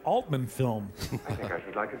Mike like an Altman film. I think I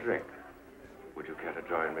should like a drink. Would you care to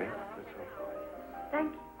join me?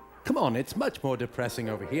 Thank you. Come on, it's much more depressing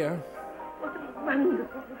over here. What a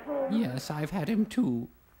wonderful performance. Yes, I've had him too.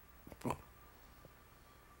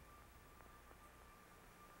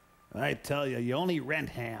 I tell you, you only rent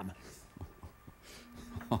ham.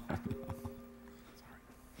 Oh, no. Sorry.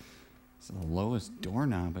 It's the lowest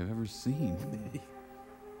doorknob I've ever seen.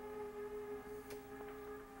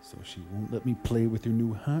 So she won't let me play with your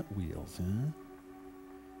new Hot Wheels, huh? You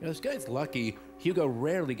know, this guy's lucky. Hugo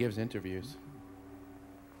rarely gives interviews.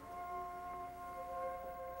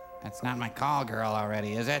 That's not my call girl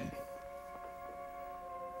already, is it?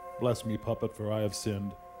 Bless me, puppet, for I have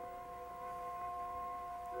sinned.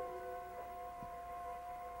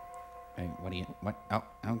 Hey, what? Oh,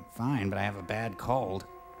 fine, but I have a bad cold.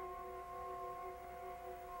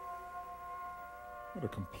 What a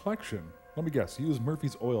complexion. Let me guess, you use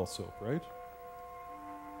Murphy's oil soap, right?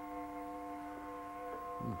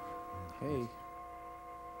 Hey.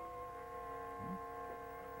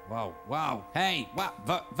 Whoa. Hey, what?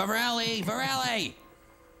 Varelli!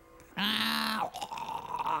 Ow!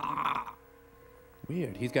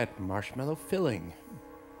 Weird, he's got marshmallow filling.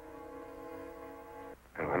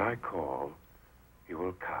 And when I call, you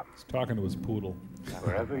will come. He's talking to his poodle.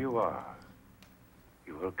 Wherever you are,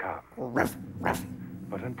 you will come. Ruff.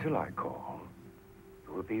 But until I call,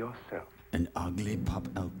 you will be yourself. An ugly pup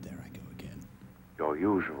out there I go again. Your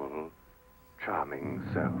usual, charming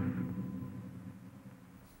self.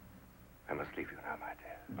 I must leave you now, my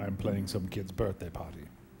dear. I'm playing some kid's birthday party.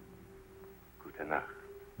 Gute Nacht.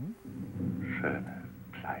 Schöne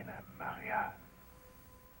kleine Maria.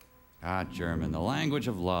 Ah, German, the language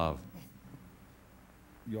of love.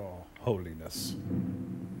 Your Holiness.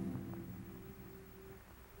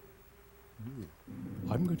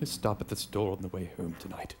 I'm going to stop at the store on the way home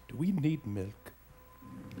tonight. Do we need milk?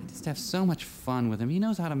 I just have so much fun with him. He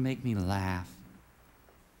knows how to make me laugh.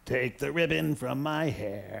 Take the ribbon from my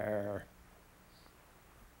hair.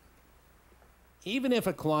 Even if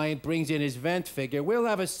a client brings in his vent figure, we'll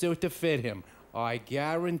have a suit to fit him. I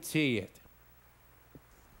guarantee it.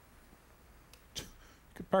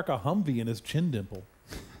 Could park a Humvee in his chin dimple.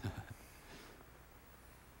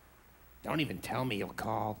 Don't even tell me you'll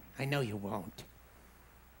call. I know you won't.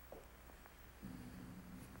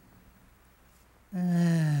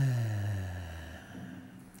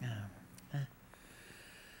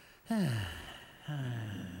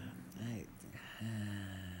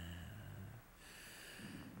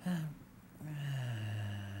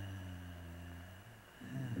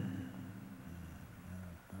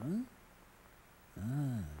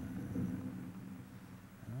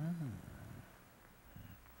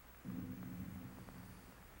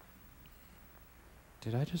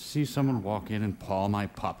 Did I just see someone walk in and paw my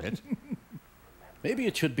puppet? Maybe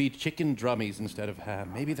it should be chicken drummies instead of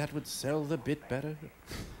ham. Maybe that would sell the bit better.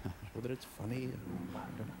 Whether it's funny.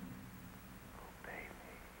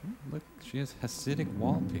 Look, she has Hasidic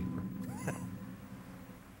wallpaper.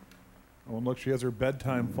 Oh, and look, she has her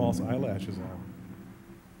bedtime false eyelashes on.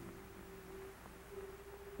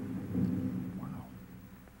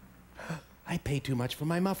 I pay too much for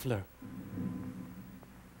my muffler.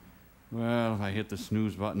 Well, if I hit the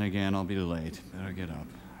snooze button again, I'll be late. Better get up.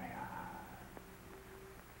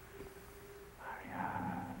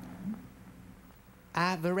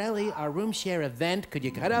 Varelli, our room share event. Could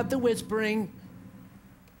you cut out the whispering?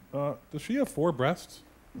 Does she have 4 breasts?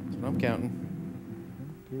 That's what I'm counting.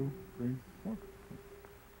 1, 2, 3,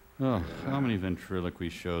 4. Oh, how many ventriloquy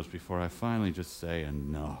shows before I finally just say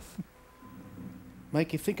enough?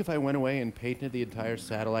 Mike, you think if I went away and painted the entire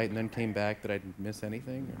satellite and then came back that I'd miss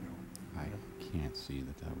anything? Or? I can't see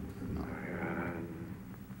that would not.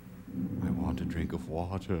 I want a drink of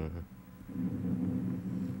water.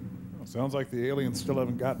 Well, sounds like the aliens still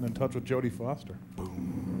haven't gotten in touch with Jodie Foster.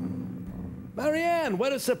 Marianne,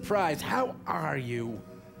 what a surprise. How are you?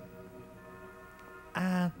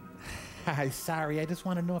 Hi, sorry. I just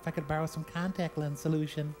want to know if I could borrow some contact lens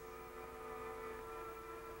solution.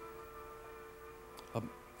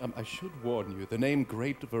 I should warn you, the name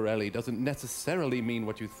Great Varelli doesn't necessarily mean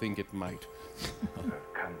what you think it might. Come,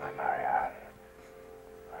 my Marianne.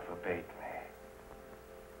 Forbade me.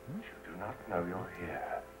 You do not know you're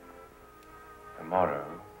here. Tomorrow,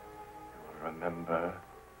 you will remember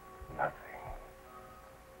nothing.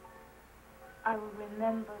 I will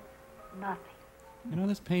remember nothing. You know,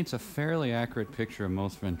 this paints a fairly accurate picture of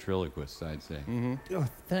most ventriloquists, I'd say. Oh,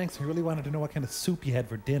 thanks. I really wanted to know what kind of soup you had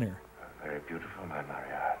for dinner. Very beautiful, my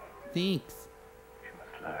Marianne. Thanks. You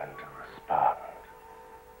must learn to respond.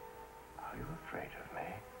 Are you afraid of me?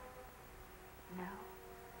 No.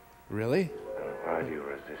 Really? Then why do you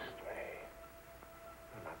resist me?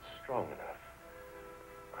 You're not strong enough.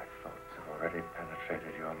 My thoughts have already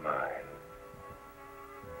penetrated your mind.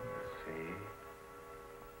 You see?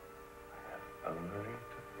 I have only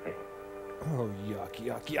to think. Oh, yuck,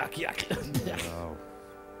 yuck, yuck, yuck.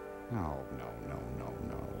 No. No.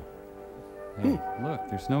 Hey, look,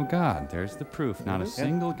 there's no God. There's the proof. Not a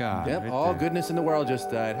single God. Yep, right all there. goodness in the world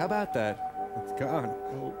just died. How about that? It's gone.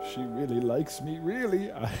 Oh, she really likes me,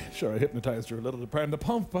 really. I hypnotized her a little to prime the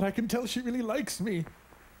pump, but I can tell she really likes me.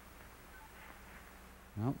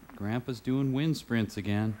 Well, Grandpa's doing wind sprints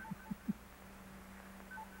again.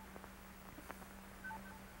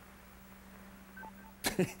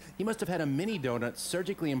 He must have had a mini donut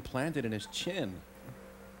surgically implanted in his chin.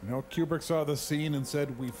 You know, Kubrick saw the scene and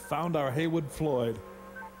said, "We found our Haywood Floyd."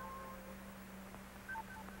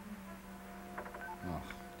 Oh,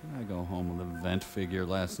 did I go home with a vent figure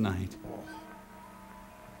last night?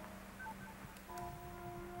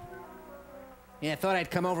 Yeah, I thought I'd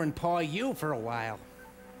come over and paw you for a while.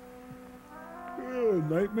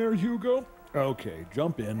 Nightmare Hugo? Okay,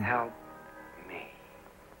 jump in. Help me.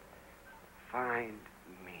 Find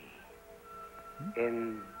me.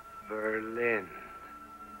 In Berlin.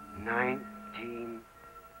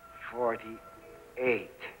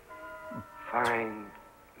 1948. Find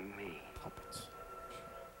me. Puppets.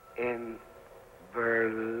 In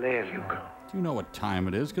Berlin. Hugo. Do you know what time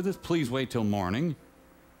it is? Could this please wait till morning?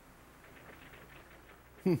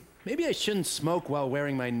 Maybe I shouldn't smoke while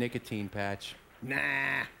wearing my nicotine patch.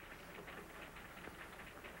 Nah.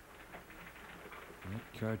 That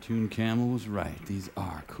cartoon camel was right. These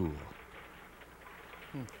are cool.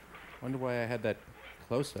 Wonder why I had that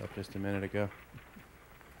close-up just a minute ago.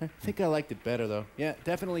 I think I liked it better, though. Yeah,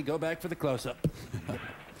 definitely go back for the close-up.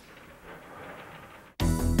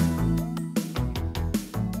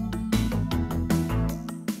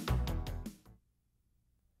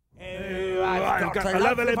 I've got a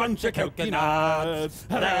lovely bunch of coconuts.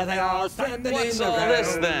 There they are standing What's in the all road.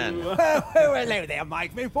 this then? Oh, hello there,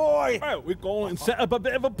 Mike, me boy. Well, we're going to set up a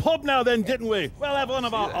bit of a pub now then, didn't we? We'll have one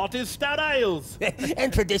of our hottest stout ales.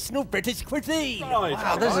 And traditional British cuisine. Right.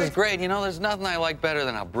 Wow, this is great. You know, there's nothing I like better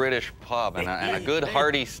than a British pub and a good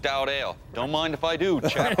hearty stout ale. Don't mind if I do,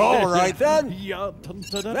 chap. All right then.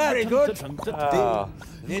 Very good. All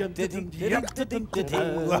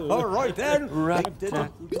right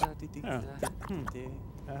then.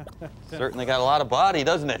 Certainly got a lot of body,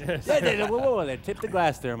 doesn't it? Whoa, there. Tip the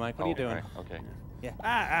glass there, Mike. What are you doing? Right, okay.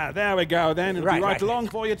 Yeah. There we go then. It'll be right along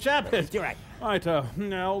for you, chap. You're right. Right,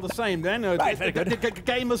 all the same then. Right, very good.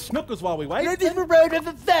 Game of snookers while we wait. This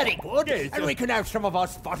is very good. And we can have some of our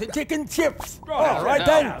spotted chicken chips. All right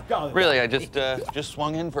then. Really, I just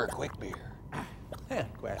swung in for a quick beer.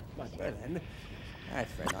 Well then.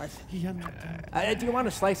 That's very nice. Do you want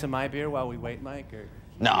a slice of my beer while we wait, Mike? Or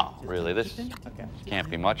No, really, this can't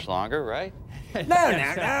be much longer, right?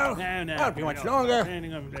 No. Won't be much longer.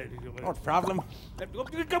 No problem.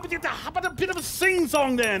 How about a bit of a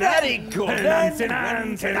sing-song then? Very good. Nancy,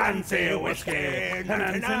 Nancy, Nancy, whiskey.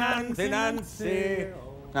 Nancy, Nancy.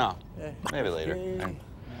 No, maybe later.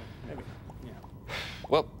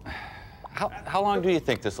 Well, how long do you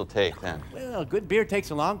think this will take then? Well, good beer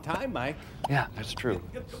takes a long time, Mike. Yeah, that's true.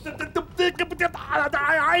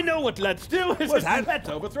 I know what let's do. What's that? Let's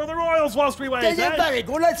overthrow the royals whilst we wait. Yeah, very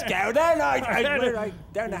good. Let's go then. I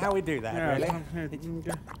don't know how we do that, really.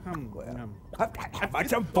 How about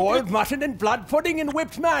some boiled mutton and blood pudding and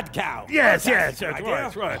whipped mad cow? Yes,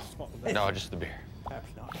 right. No, just the beer.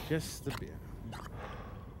 Perhaps not. Just the beer.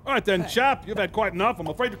 All right then, chap. You've had quite enough. I'm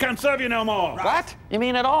afraid we can't serve you no more. What? You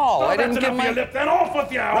mean at all? I didn't get my lip. Then off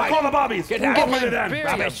with you. I'll call the bobbies. Get out. Then.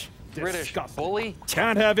 Rubbish. British bully.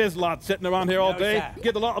 Can't have his lot sitting around here all day.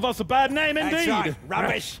 Give the lot of us a bad name indeed. Right.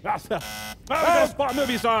 Rubbish. Let's go spot a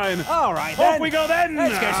movie sign. All right then. Off we go then.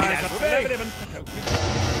 Let's go see that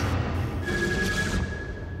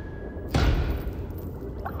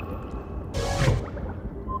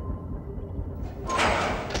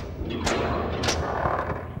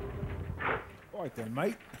All right then,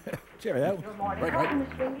 mate. Cheerio. Good morning, Right.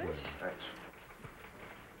 Mr. English. Thanks.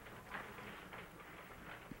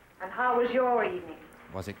 And how was your evening?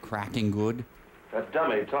 Was it cracking good? That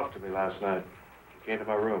dummy talked to me last night. He came to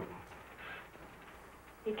my room.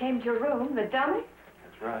 He came to your room, the dummy?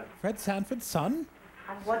 That's right. Fred Sanford's son?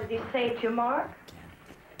 And what did he say to you, Mark?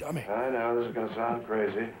 Dummy. I know this is going to sound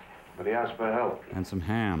crazy, but he asked for help. And some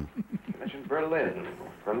ham. He mentioned Berlin.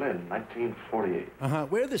 Berlin, 1948.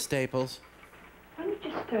 Where are the Staples? When did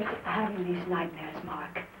you start having these nightmares,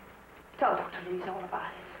 Mark? Tell Dr. Louise all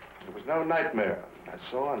about it. It was no nightmare. I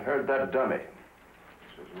saw and heard that dummy.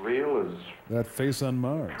 It's as real as... That face on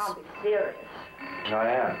Mars. Can't be serious. I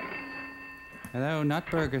am. Hello,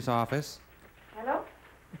 Nutburger's office. Hello?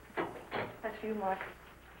 That's for you, Mark.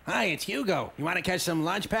 Hi, it's Hugo. You want to catch some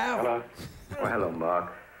lunch, pal? Hello. Oh, hello,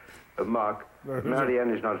 Mark. Mark,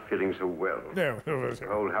 Marianne is not feeling so well. No. The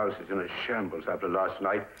whole house is in a shambles after last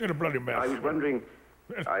night. In a bloody mess. I was wondering,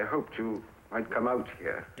 I hoped you might come out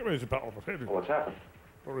here. What's happened?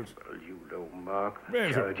 Well, you know, Mark, the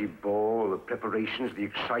Yes, sir. charity ball, the preparations, the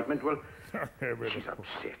excitement. Well, she's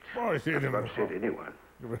upset. That'd upset anyone.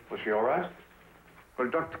 Was she all right? Well,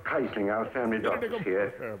 Dr. Keisling, our family doctor's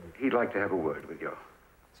here. He'd like to have a word with you.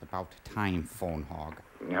 It's about time, phone hog.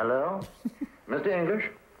 Hello? Mr. English?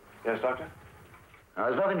 Yes, Doctor? Now,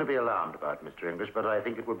 there's nothing to be alarmed about, Mr. English, but I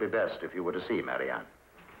think it would be best if you were to see Marianne.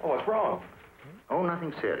 Oh, what's wrong? Oh,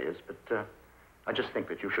 nothing serious, but I just think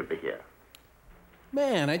that you should be here.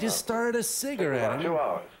 Man, I just started a cigarette. About 2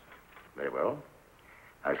 hours. Very well.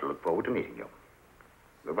 I shall look forward to meeting you.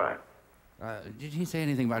 Goodbye. Did he say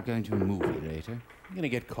anything about going to a movie later? I'm gonna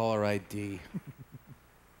get caller ID.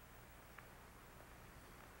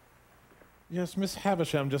 Yes, Miss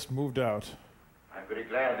Havisham just moved out. I'm very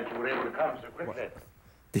glad that you were able to come so quickly.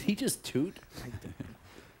 Did he just toot?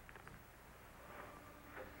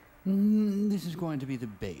 This is going to be the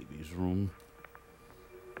baby's room.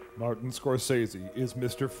 Martin Scorsese is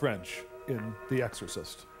Mr. French in The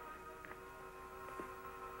Exorcist.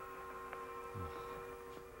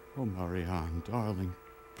 Oh, Marianne, darling,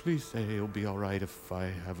 please say it'll be all right if I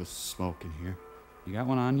have a smoke in here. You got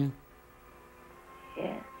one on you?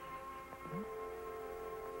 Yes.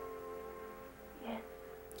 Yes.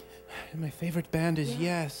 My favorite band is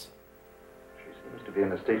Yes. She seems to be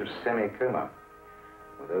in a state of semi-coma,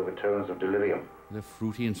 with overtones of delirium. The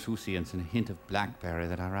fruity insouciance and a hint of blackberry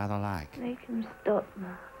that I rather like. Make him stop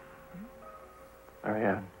now.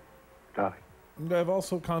 Marianne, darling. And I've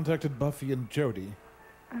also contacted Buffy and Jody.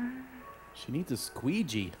 She needs a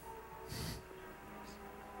squeegee.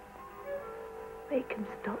 Make him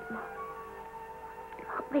stop now.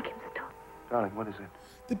 Make him stop. Darling, what is it?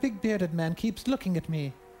 The big bearded man keeps looking at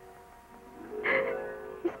me.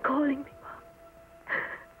 He's calling me, Mom.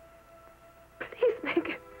 Please make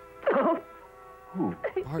him stop. Who?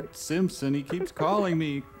 Bart Simpson, he keeps calling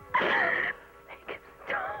me. Make him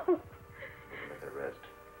stop. Let her rest.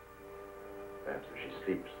 Perhaps if she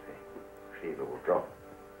sleeps, the fever will drop.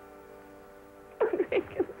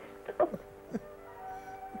 Make him stop.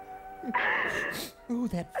 Ooh,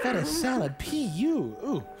 that feta salad. P.U.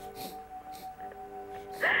 Ooh.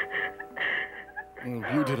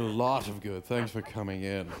 You did a lot of good. Thanks for coming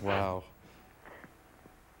in. Wow.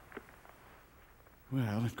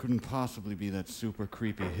 Well, it couldn't possibly be that super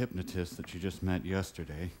creepy hypnotist that you just met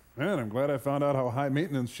yesterday. Man, I'm glad I found out how high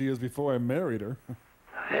maintenance she is before I married her.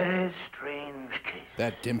 Very strange case.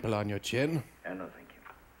 That dimple on your chin? No, thank you.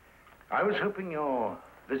 I was hoping your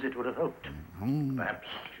visit would have helped. Perhaps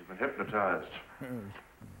you've been hypnotized.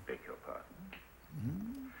 Beg your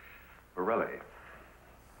pardon. Borelli.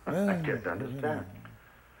 I can't understand.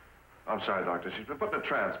 I'm sorry, Doctor. She's been put in a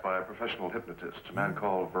trance by a professional hypnotist, a man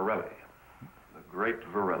called Borelli. The great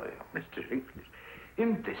Borelli. Mr. English,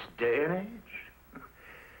 in this day and age?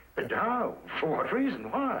 But how? For what reason?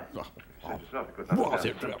 Why? You said yourself you couldn't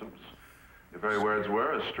understand the symptoms. Your very words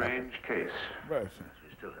were a strange case. Right.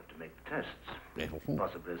 We still have to make the tests.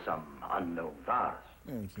 Possibly some unknown virus.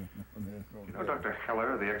 You know Dr.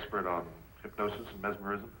 Heller, the expert on hypnosis and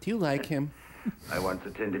mesmerism? Do you like him? I once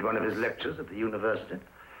attended one of his lectures at the university.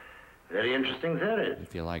 Very interesting theories.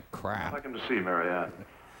 If you like crap. I'd like him to see Marianne.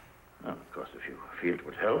 Well, of course, if you feel it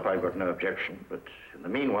would help, I've got no objection. But in the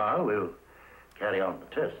meanwhile, we'll carry on the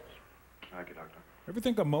tests. Thank you, Doctor. Ever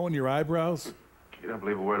think of mowing your eyebrows? You don't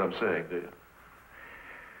believe a word I'm saying, do you?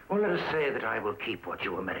 Well, let us say that I will keep what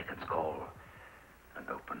you Americans call an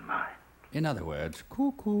open mind. In other words,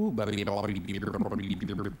 cuckoo.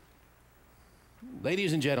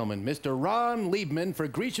 Ladies and gentlemen, Mr. Ron Liebman for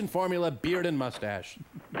Grecian Formula Beard and Mustache.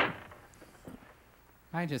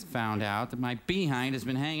 I just found out that my behind has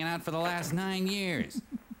been hanging out for the last 9 years.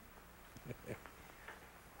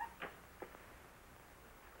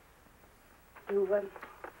 You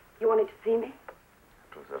wanted to see me?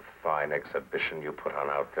 It was a fine exhibition you put on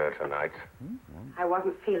out there tonight. I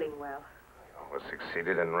wasn't feeling well. You almost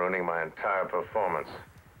succeeded in ruining my entire performance.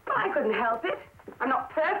 But I couldn't help it. I'm not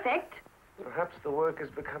perfect. Perhaps the work is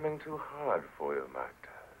becoming too hard for you, Magda.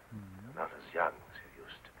 You're not as young as you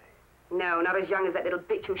used to be. No, not as young as that little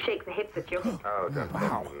bitch who shakes the hips at you. Oh, don't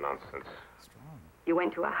talk nonsense. You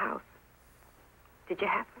went to her house. Did you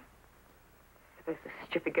have her? I suppose the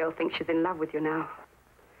stupid girl thinks she's in love with you now.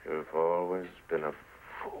 You've always been a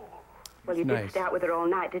fool. Well, you did stay out with her all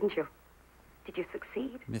night, didn't you? Did you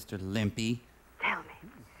succeed? Mr. Limpy. Tell me.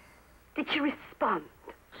 Did she respond?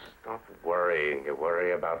 Stop worrying. You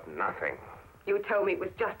worry about nothing. You told me it was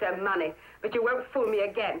just her money, but you won't fool me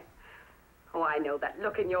again. Oh, I know that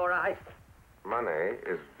look in your eyes. Money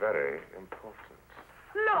is very important.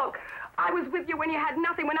 Look, I was with you when you had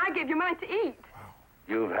nothing, when I gave you money to eat.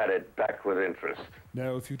 You've had it back with interest.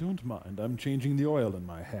 Now, if you don't mind, I'm changing the oil in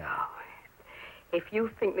my hair. Oh, if you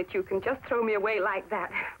think that you can just throw me away like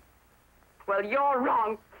that, well, you're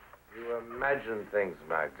wrong. You imagine things,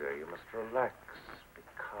 Magda. You must relax, be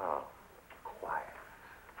calm, quiet.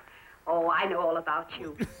 Oh, I know all about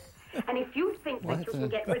you. And if you think that you can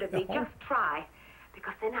get rid of me, just try.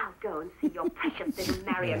 Because then I'll go and see your precious little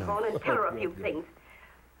Marion Horn and tell her a few things.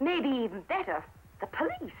 Maybe even better, the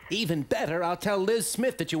police. Even better, I'll tell Liz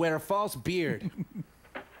Smith that you wear a false beard.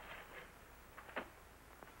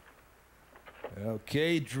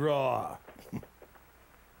 Okay, draw.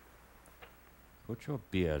 Put your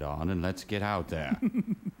beard on and let's get out there.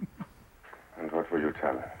 And what will you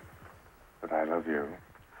tell her? That I love you?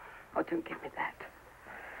 Oh, don't give me that.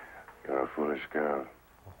 You're a foolish girl.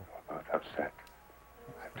 We're both upset.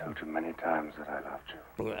 I've told you many times that I loved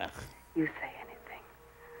you. You say anything.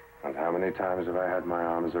 And how many times have I had my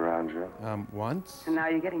arms around you? Once. And now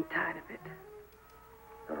you're getting tired of it.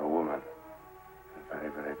 You're a woman. And very,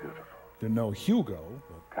 very beautiful. You're no Hugo,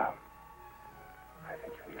 but... Come. I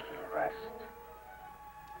think you need a little rest.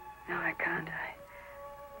 No, I can't.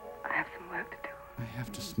 I have some work to do. I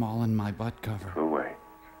have to small-in my butt cover. Who wait?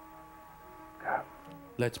 Come.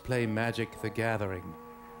 Let's play Magic the Gathering.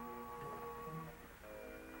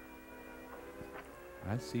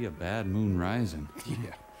 I see a bad moon rising.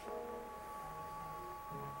 Yeah.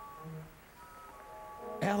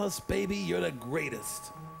 Alice, baby, you're the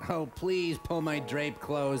greatest. Oh, please pull my drape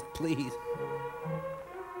closed, please.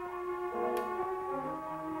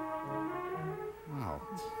 Wow,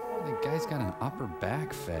 the guy's got an upper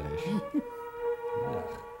back fetish.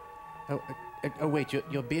 Oh, wait,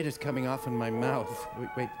 your beard is coming off in my mouth.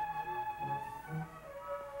 Wait.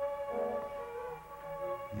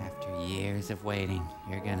 After years of waiting,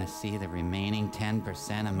 you're gonna see the remaining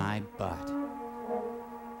 10% of my butt.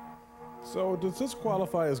 So, does this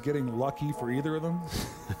qualify as getting lucky for either of them?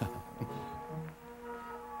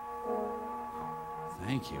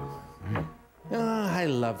 Thank you. Oh, I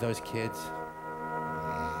love those kids.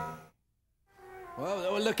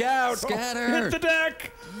 Whoa, look out! Scatter! Hit the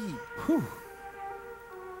deck!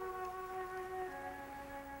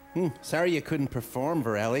 Sorry you couldn't perform,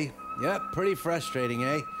 Varelli. Yep, pretty frustrating,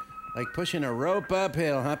 eh? Like pushing a rope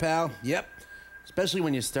uphill, huh, pal? Yep. Especially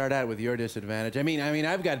when you start out with your disadvantage. I mean,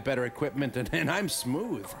 I've got better equipment and I'm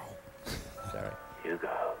smooth. Sorry.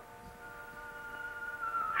 Hugo.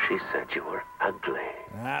 She said you were ugly.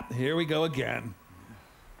 Here we go again.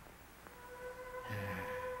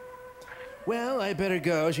 Well, I better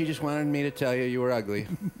go. She just wanted me to tell you you were ugly.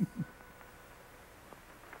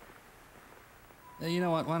 You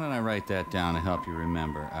know what? Why don't I write that down to help you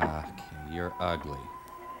remember? Okay, you're ugly.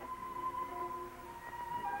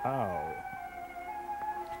 Ow.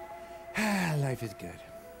 Life is good.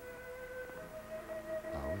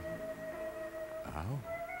 Oh. Ow.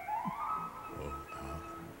 Oh,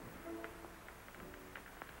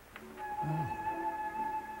 ow.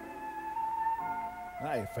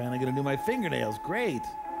 I finally get to do my fingernails. Great.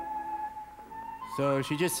 So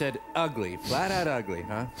she just said ugly, flat out ugly,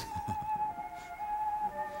 huh?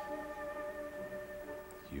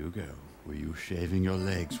 Hugo, were you shaving your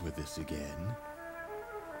legs with this again?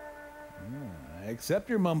 I accept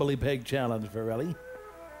your mumbly peg challenge, Varelli.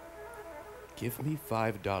 Give me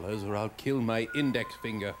 $5 or I'll kill my index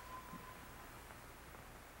finger.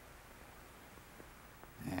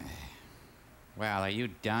 Well, are you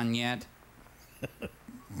done yet?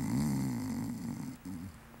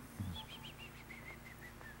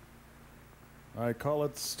 I call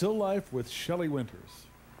it Still Life with Shelley Winters.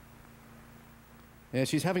 Yeah,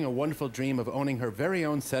 she's having a wonderful dream of owning her very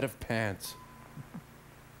own set of pants.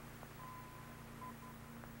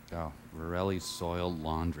 Oh, Varelli's soiled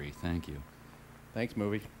laundry. Thank you. Thanks,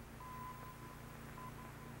 movie.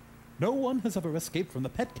 No one has ever escaped from the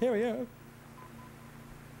pet carrier.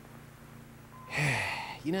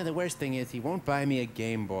 You know, the worst thing is he won't buy me a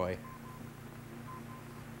Game Boy.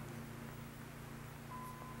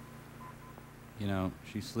 You know,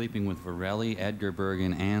 she's sleeping with Varelli, Edgar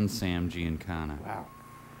Bergen, and Sam Giancana. Wow.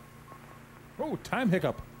 Oh, time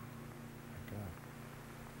hiccup.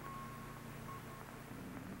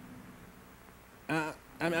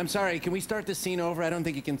 I'm sorry, can we start this scene over? I don't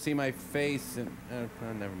think you can see my face. And,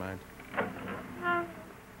 never mind.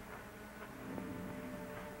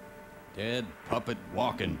 Dead puppet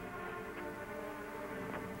walking.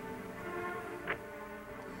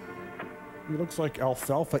 He looks like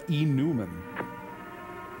Alfalfa E. Newman.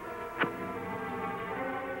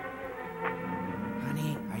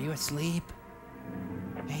 Honey, are you asleep?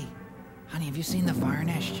 Hey, honey, have you seen The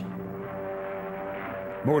Varnished?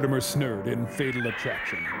 Mortimer Snurd in Fatal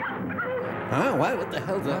Attraction. Huh? What the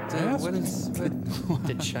hell's up? What is...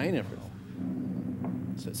 to China.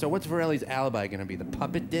 So what's Varelli's alibi going to be? The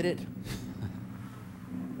puppet did it?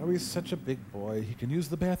 Oh, he's such a big boy. He can use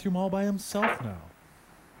the bathroom all by himself now.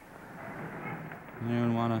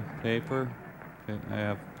 Anyone want a paper? I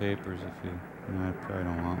have papers if you... No, I probably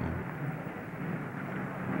don't want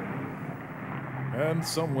one. And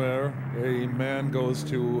somewhere, a man goes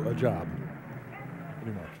to a job.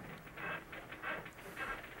 Pretty much.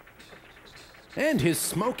 And his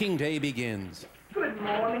smoking day begins. Good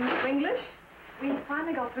morning, Mr. English. We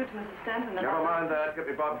finally got through to Mrs. Stanton. Never mind that. Get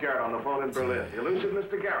me Bob Garrett on the phone in Berlin. Elusive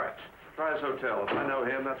Mr. Garrett. Try his hotel. If I know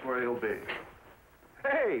him, that's where he'll be.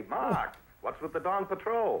 Hey, Mark. What's with the Dawn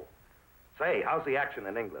Patrol? Say, how's the action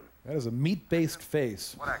in England? That is a meat-based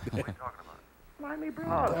face. What action? What are you talking about? Limey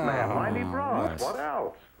Broads, man. Limey Broads. What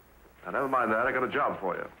else? Now, never mind that. I got a job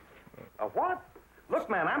for you. A what? Look,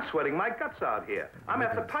 man, I'm sweating my guts out here. I'm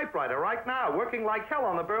at the typewriter right now, working like hell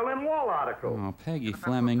on the Berlin Wall article. Oh, Peggy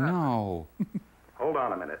Fleming, no. Hold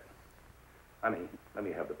on a minute. Honey, let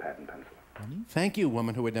me have the pad and pencil. Thank you,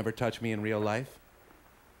 woman who would never touch me in real life.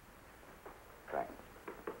 Thanks.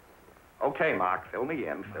 Okay, Mark, fill me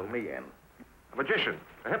in, fill me in. A magician,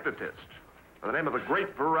 a hypnotist, by the name of the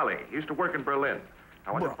great Varelli. He used to work in Berlin.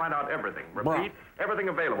 I want you to find out everything. Repeat, everything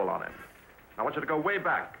available on him. I want you to go way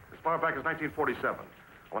back, as far back as 1947.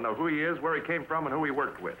 I want to know who he is, where he came from, and who he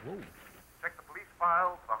worked with. Check the police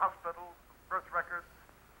files, the hospitals, the birth records,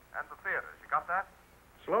 and the theaters. You got that?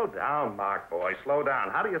 Slow down, Mark, boy. Slow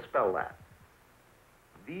down. How do you spell that?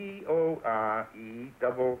 V-O-R-E-L-L-I.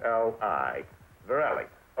 Varelli.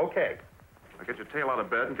 Okay. Now get your tail out of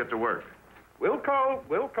bed and get to work.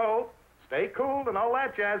 Wilco. Stay cool and all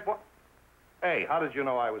that jazz. What? Hey, how did you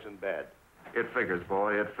know I was in bed? It figures,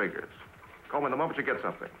 boy, it figures. Call me the moment you get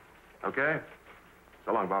something. Okay?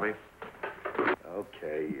 So long, Bobby.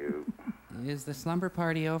 Okay, you. Is the slumber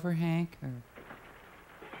party over, Hank? Or...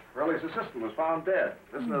 Varelli's assistant was found dead.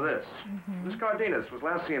 Listen to this. Miss Cardenas was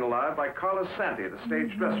last seen alive by Carlos Santi, the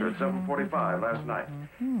stage dresser, at 7:45 last night.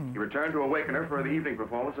 He returned to awaken her for the evening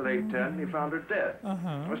performance at 8:10. He found her dead.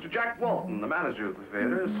 Mr. Jack Walton, the manager of the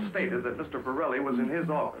theater, stated that Mr. Varelli was in his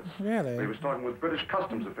office. Really? He was talking with British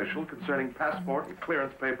customs official concerning passport and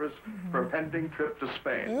clearance papers for a pending trip to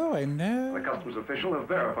Spain. Oh, I know. The customs official have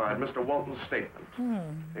verified Mr. Walton's statement.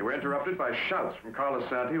 They were interrupted by shouts from Carlos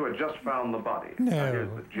Santi, who had just found the body. No. Now here's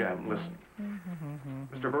the gem. Listen.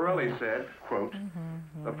 Mr. Varelli said, quote,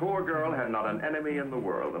 The poor girl had not an enemy in the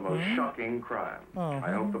world, the most shocking crime.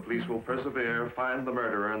 I hope the police will persevere, find the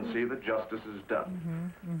murderer, and see that justice is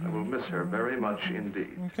done. I will miss her very much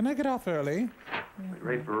indeed. Can I get off early? The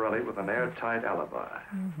great Borelli with an airtight alibi.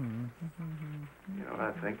 You know what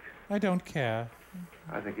I think? I don't care.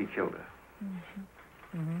 I think he killed her.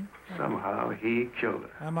 Somehow he killed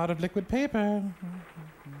her. I'm out of liquid paper.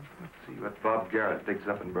 Let's see what Bob Garrett digs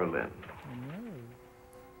up in Berlin.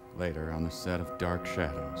 Later on the set of Dark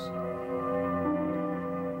Shadows.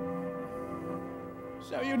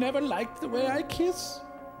 So you never liked the way I kiss?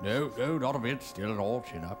 No, not a bit. Still all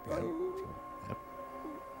chin up. Yep.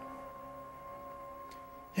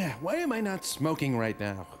 Yeah, why am I not smoking right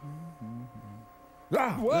now?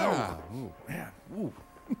 Whoa! Ooh, man. Ooh.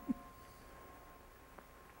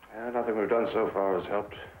 Nothing we've done so far has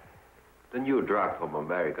helped. The new drug from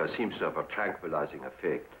America seems to have a tranquilizing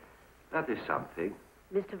effect. That is something.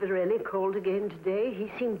 Mr. Varelli called again today.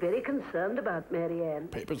 He seemed very concerned about Marianne.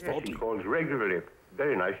 Paper's Yes, he calls regularly.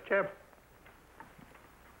 Very nice chap.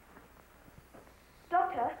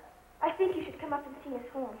 Doctor, I think you should come up and see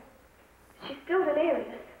Miss Horn. She's still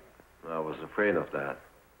delirious. I was afraid of that.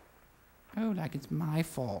 Oh, like it's my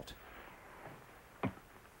fault.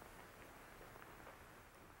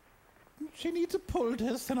 She needs a pull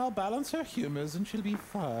test and I'll balance her humors and she'll be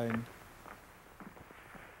fine.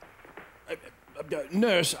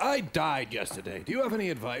 Nurse, I died yesterday. Do you have any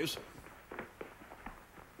advice?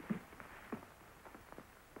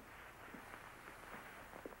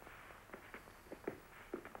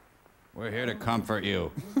 We're here to comfort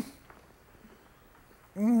you.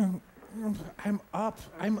 I'm up.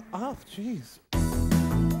 Jeez.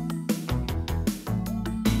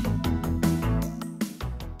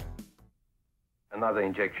 Another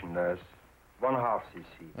injection, nurse. 1/2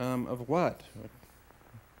 cc. Of what?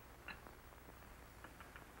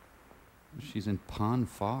 She's in Pon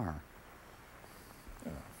Far.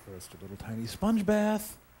 First a little tiny sponge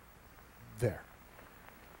bath. There.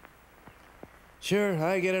 Sure,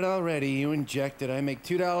 I get it already. You inject it. I make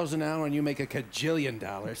 $2 an hour and you make a cajillion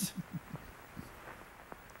dollars.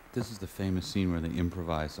 This is the famous scene where they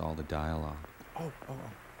improvise all the dialogue. Oh.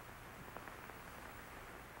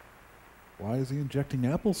 Why is he injecting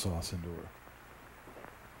applesauce into her?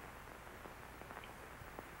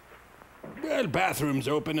 Well, bathroom's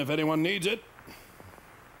open if anyone needs it.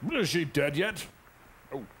 Is she dead yet?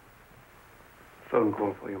 Oh. Phone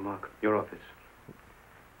call for you, Mark. Your office.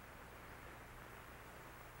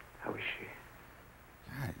 How is she?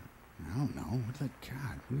 God, I don't know. What the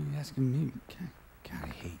God? What are you asking me? God, I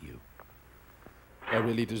hate you. I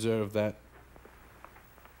really deserve that.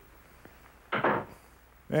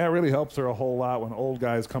 Yeah, it really helps her a whole lot when old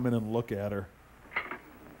guys come in and look at her.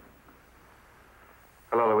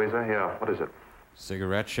 Hello, Louisa. Yeah, what is it?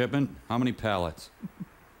 Cigarette shipment? How many pallets?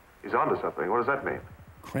 He's onto something. What does that mean?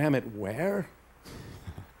 Cram it where?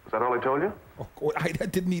 Is that all he told you? Oh, I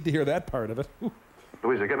didn't need to hear that part of it.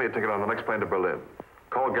 Louisa, get me a ticket on the next plane to Berlin.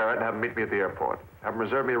 Call Garrett and have him meet me at the airport. Have him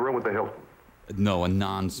reserve me a room with the Hilton. No, a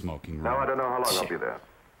non-smoking room. Now I don't know how long I'll be there.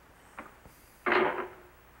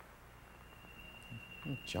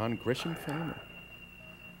 John Grisham Famer.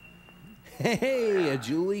 Hey, a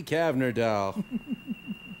Julie Kavner doll.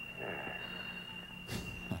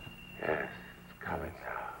 Yes, it's coming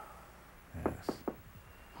now. Yes.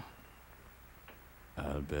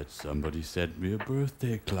 I'll bet somebody sent me a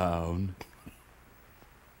birthday clown.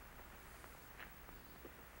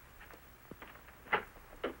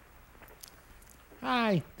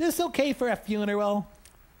 Hi, this okay for a funeral?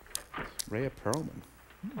 Rhea Perlman.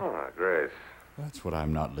 Oh, Grace. That's what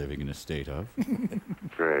I'm not living in a state of.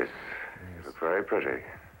 Grace, you look very pretty.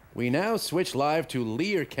 We now switch live to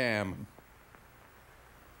Learcam.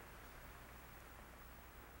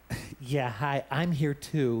 Yeah, hi, I'm here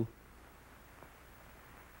too.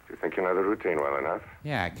 Do you think you know the routine well enough?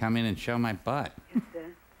 Yeah, come in and show my butt. Yes, sir.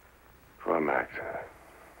 Poor Magda.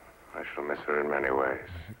 I shall miss her in many ways.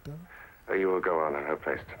 You will go on in her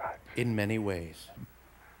place tonight. In many ways.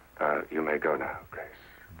 You may go now, Grace.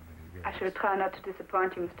 I shall try not to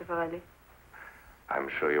disappoint you, Mr. Varelli. I'm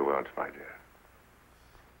sure you won't, my dear.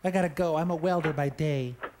 I gotta go. I'm a welder by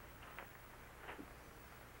day.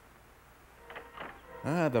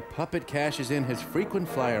 Ah, the puppet cashes in his frequent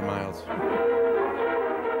flyer miles.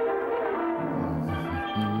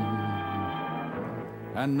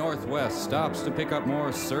 And Northwest stops to pick up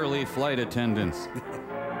more surly flight attendants.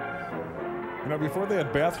 You know, before they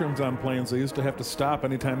had bathrooms on planes, they used to have to stop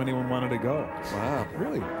anytime anyone wanted to go. Wow.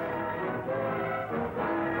 Really?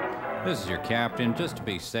 This is your captain. Just to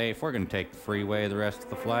be safe, we're going to take the freeway the rest of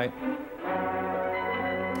the flight.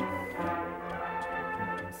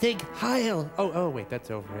 Sig Heil. Oh, wait, that's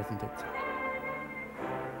over, isn't it?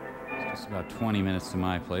 It's just about 20 minutes to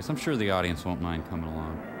my place. I'm sure the audience won't mind coming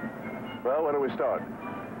along. Well, when do we start?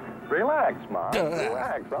 Relax, Mark.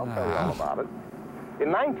 Relax. I'll tell you all about it.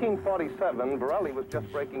 In 1947, Borelli was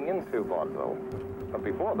just breaking into vaudeville. But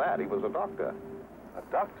before that, he was a doctor.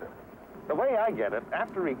 A doctor? The way I get it,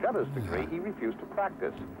 after he got his degree, he refused to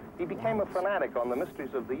practice. He became a fanatic on the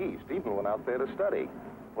mysteries of the East, even went out there to study.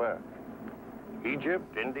 Where?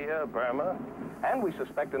 Egypt, India, Burma, and we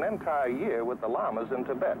suspect an entire year with the lamas in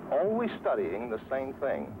Tibet, always studying the same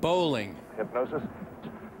thing. Bowling. Hypnosis?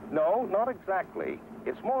 No, not exactly.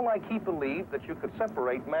 It's more like he believed that you could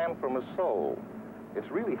separate man from his soul. It's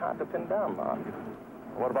really hard to pin down, Mark.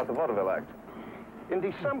 What about the Vaudeville Act? In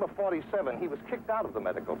December 47, he was kicked out of the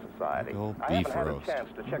Medical Society. I haven't had a chance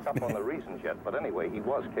to check up on the reasons yet, but anyway, he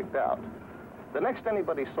was kicked out. The next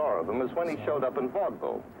anybody saw of him is when he showed up in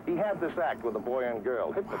vaudeville. He had this act with a boy and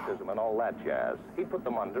girl, hypnotism and all that jazz. He put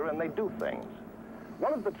them under and they do things.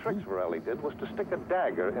 One of the tricks Borelli did was to stick a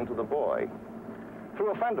dagger into the boy.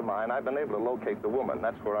 Through a friend of mine, I've been able to locate the woman.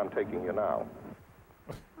 That's where I'm taking you now.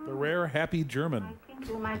 The rare happy German. I think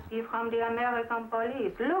you might be from the American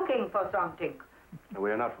police, looking for something. No, we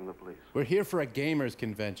are not from the police. We're here for a gamers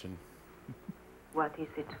convention. What is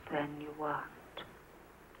it then you want?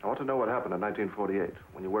 I want to know what happened in 1948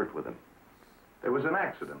 when you worked with him. There was an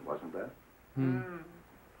accident, wasn't there?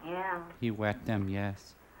 Yeah, He wet them,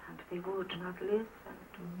 yes. and they would not listen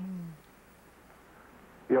to me.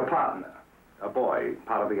 Your partner, a boy,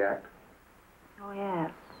 part of the act? Oh,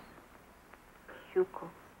 yes. Hugo.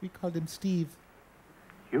 We called him Steve.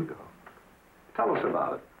 Hugo? Tell us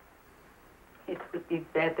about it. It would be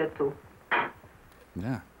better to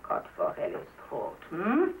Yeah. cut for Ellis' throat.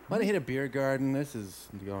 Want to hit a beer garden? This is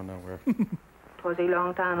going nowhere. It was a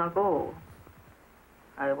long time ago.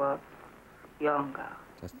 I was younger.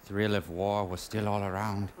 The thrill of war was still all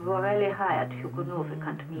around. Borelli hired Hugo Novik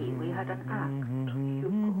and me. We had an act,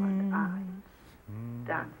 Hugo and I.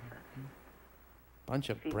 Dancers. Bunch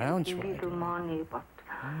of We brown had little money, but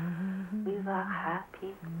we were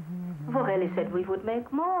happy. Borelli said we would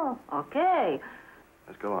make more. Okay.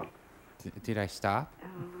 Let's go on. Did I stop?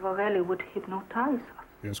 Borelli would hypnotize us,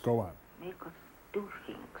 Yes, go on. make us do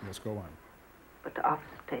things, Yes, go on. but off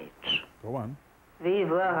stage. Go on. We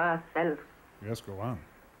were ourselves, Yes, go on.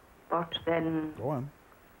 but then Go on.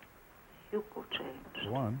 Hugo changed.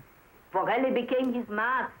 Go on. Borelli became his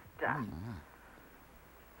master.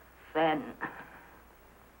 Then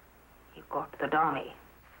he got the dummy.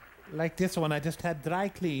 Like this one I just had dry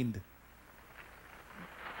cleaned.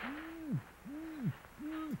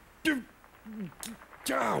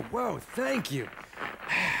 Oh, whoa, thank you.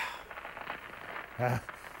 It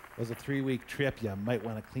was a 3-week trip. You might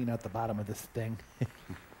want to clean out the bottom of this thing.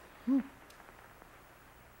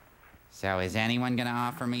 So is anyone gonna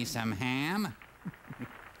offer me some ham?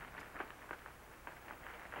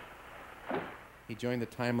 He joined the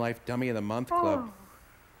Time Life Dummy of the Month Club.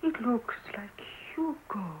 It looks like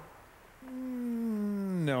Hugo.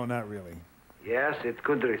 No, not really. Yes, it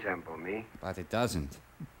could resemble me. But it doesn't.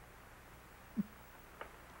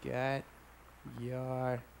 Get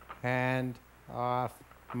your hand off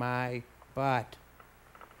my butt.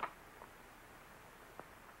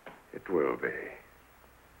 It will be.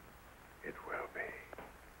 It will be.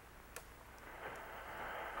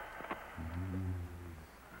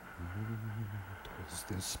 Does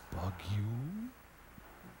this bug you?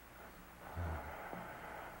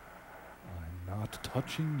 I'm not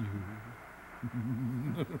touching you.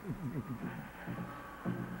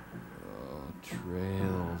 Oh,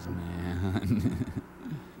 trails, man.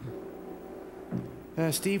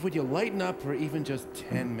 Steve, would you lighten up for even just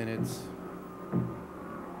 10 minutes? I'm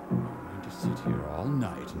going to sit here all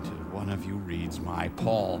night until one of you reads my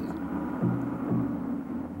palm.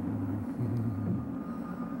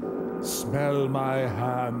 Smell my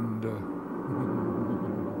hand.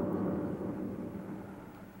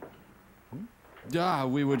 Yeah,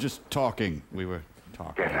 we were just talking. We were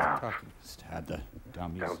talking. Get out. Just had the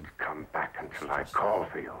dummies. Don't come back until I call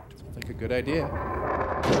for you. Sounds like a good idea.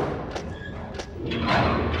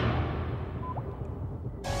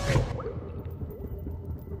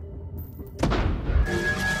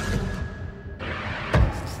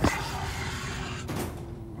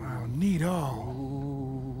 Wow,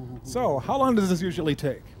 neato. So, how long does this usually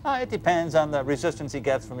take? It depends on the resistance he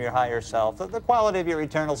gets from your higher self, the quality of your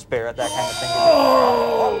eternal spirit, that kind of thing.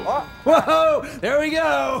 Whoa! There we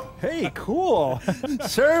go! Hey, cool.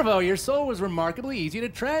 Servo, your soul was remarkably easy to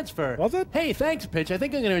transfer. Was it? Hey, thanks, Pitch. I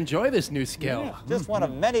think I'm going to enjoy this new skill. Yeah. Just one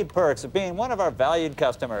of many perks of being one of our valued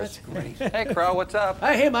customers. That's great. Hey, Crow, what's up?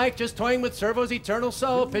 Hey, Mike, just toying with Servo's eternal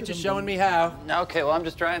soul. Pitch is showing me how. Okay, well, I'm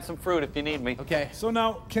just trying some fruit if you need me. Okay. So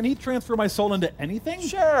now, can he transfer my soul into anything?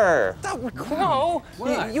 Sure. Crow,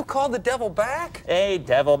 What? you called the devil back? Hey,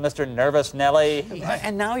 devil, Mr. Nervous Nelly.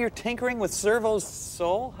 And now you're tinkering with Servo's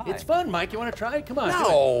soul? Hi. It's fun, Mike. You want to try it? Come on.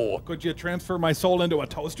 No. Could you transfer my soul into a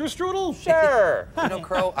toaster strudel? Sure. You know,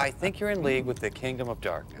 Crow, I think you're in league with the Kingdom of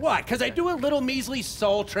Darkness. What? Because I do a little measly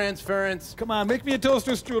soul transference. Come on, make me a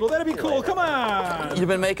toaster strudel. That'd be cool. Come on. You've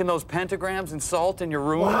been making those pentagrams and salt in your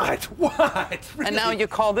room? What? Really? And now you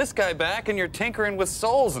call this guy back and you're tinkering with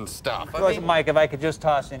souls and stuff. I mean, Mike, if I could just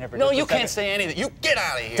toss in here for no, just a you second. can't say anything. You get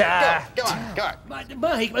out of here. Go on, go on.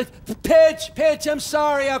 Mike, Pitch, I'm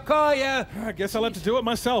sorry. I'll call you. I guess I'll have to do it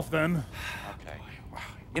myself then. Okay.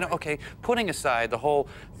 You know, okay, putting aside the whole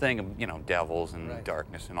thing of, you know, devils and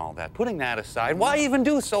darkness and all that, putting that aside, why even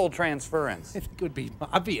do soul transference? It would be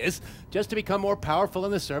obvious, just to become more powerful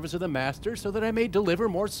in the service of the Master so that I may deliver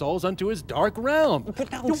more souls unto his dark realm.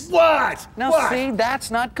 But now, What? Now, What? see,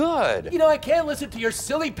 that's not good. You know, I can't listen to your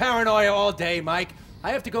silly paranoia all day, Mike.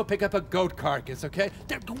 I have to go pick up a goat carcass, okay?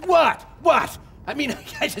 What? I mean,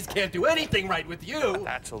 I just can't do anything right with you.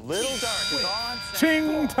 That's a little dark.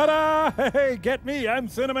 Ching, ta-da! Hey, get me, I'm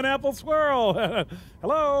Cinnamon Apple Swirl.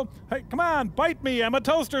 Hello? Hey, come on, bite me, I'm a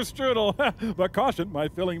toaster strudel. But caution, my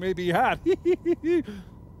filling may be hot.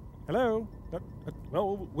 Hello?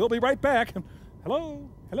 Well, we'll be right back. Hello?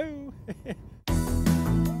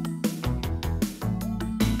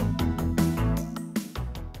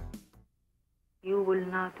 You will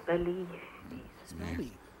not believe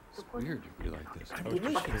Man, it's weird to be like this.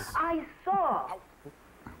 I saw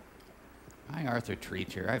Hi, Arthur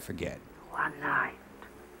Treacher. I forget. one night.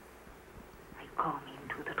 I come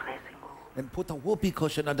into the dressing room. And put a whoopee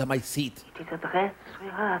cushion under my seat. It is a dress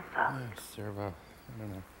rehearsal. Servo, I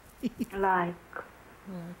don't know. Like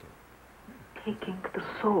taking the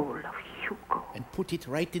soul of Hugo, And put it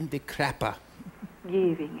right in the crapper.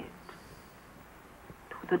 giving it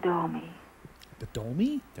to the dummy. The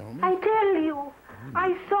Domi? I tell you,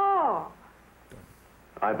 I saw.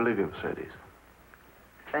 I believe you, Mercedes.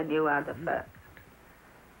 Then you are the first.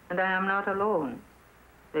 And I am not alone.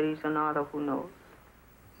 There is another who knows.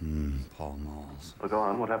 Paul Malls. Well, go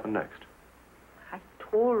on. What happened next? I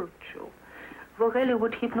told you. Vorelli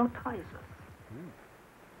would hypnotize us.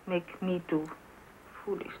 Make me do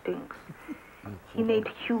foolish things. He made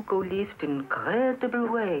Hugo lift incredible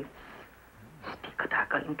waves. Stick a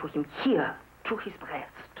dagger into him here, to his breast.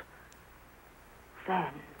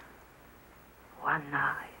 Then, one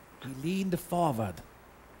night. He leaned forward.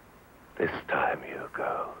 This time,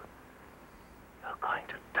 Hugo, you're going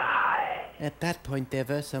to die. At that point, there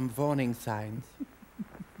were some warning signs.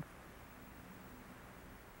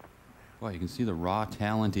 Well, you can see the raw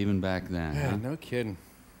talent even back then. Yeah, Huh? no kidding.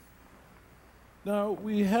 Now,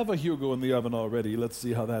 we have a Hugo in the oven already. Let's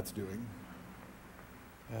see how that's doing.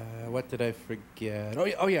 What did I forget?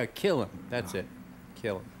 Oh yeah, kill him. That's it.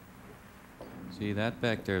 Kill him. See, that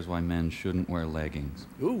back there is why men shouldn't wear leggings.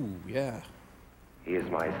 Ooh, yeah. He is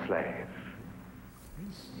my slave.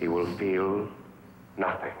 He will feel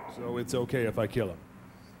nothing. So it's okay if I kill him.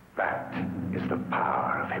 That is the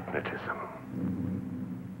power of hypnotism.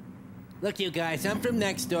 Look, you guys, I'm from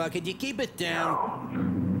next door. Could you keep it down?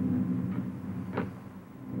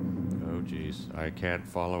 Oh, geez. I can't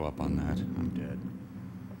follow up on that. I'm dead.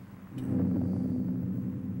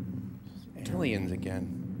 Aliens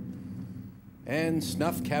again. And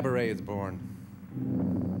Snuff Cabaret is born.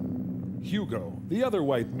 Hugo, the other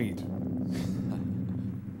white meat.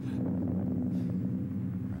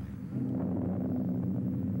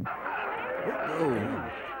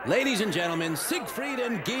 Oh. Ladies and gentlemen, Siegfried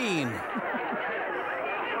and Geen.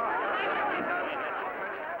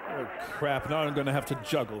 Oh, crap. Now I'm going to have to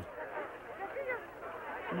juggle.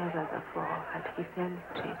 Never before had he felt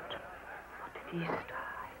it. But this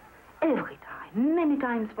time, every time, many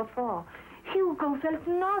times before, Hugo felt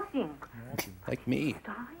nothing. Like me. This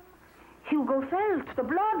time, Hugo felt the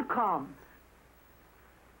blood come.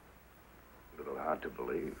 A little hard to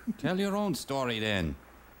believe. Tell your own story then.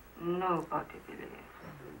 Nobody believes.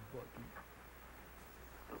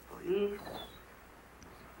 The police,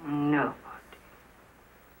 nobody.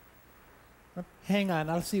 Hang on,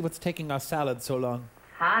 I'll see what's taking our salad so long.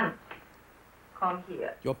 Hans, come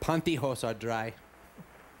here. Your pantyhose are dry.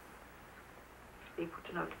 They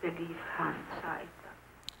would not believe Hans either.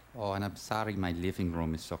 Oh, and I'm sorry my living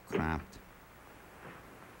room is so cramped.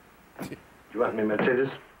 Do you want me, Mercedes?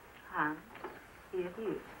 Hans, here he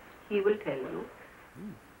is. He will tell you.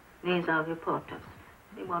 These are reporters.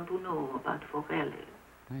 They want to know about Forelli.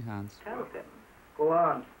 Hi, Hans. Tell them. Go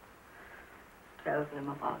on. Tell them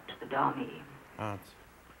about the dummy. Hans.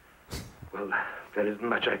 Well, there isn't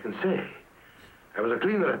much I can say. I was a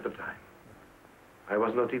cleaner at the time. I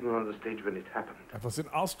was not even on the stage when it happened. I was in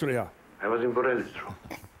Austria. I was in Borelli's room.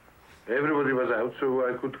 Everybody was out, so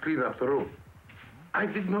I could clean up the room. I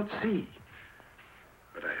did not see,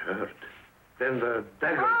 but I heard. Then the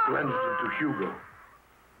dagger plunged into Hugo.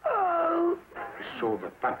 I saw the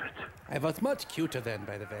puppet. I was much cuter then,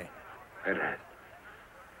 by the way. I ran.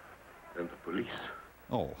 Then the police.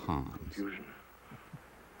 Oh, Hans. Confusion.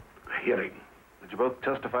 The hearing. Did you both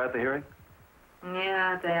testify at the hearing?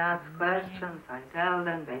 Yeah, they ask questions. I tell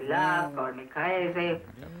them. They laugh, call me crazy.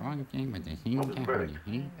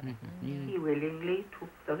 He willingly took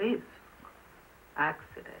the risk.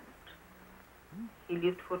 Accident. He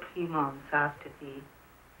lived for 3 months after the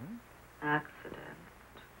accident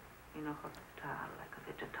in a hospital like a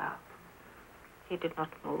vegetable. He did not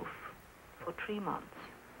move for 3 months.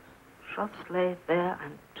 Just lay there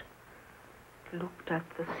and looked at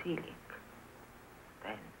the ceiling.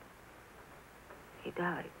 Then he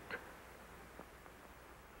died.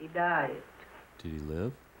 He died. Did he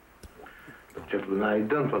live? Look, gentlemen, I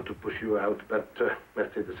don't want to push you out, but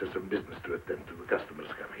Mercedes has some business to attend to. The customers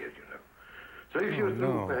come here, you know. So if you're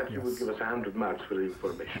through, perhaps you would give us 100 marks for the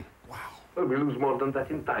information. Wow. Well, we lose more than that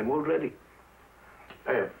in time already.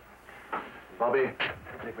 Hey, Bobby,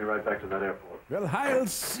 take me right back to that airport. Well, I'll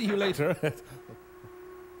see you later.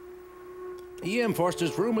 E.M.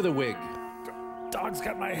 Forster's room with a wig. Dog's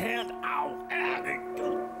got my hand. Ow!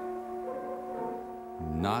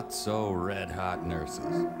 Not so red-hot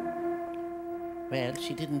nurses. Well,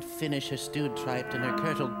 she didn't finish her stewed tripe and her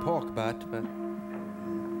curdled pork butt, but...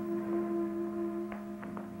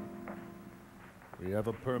 We have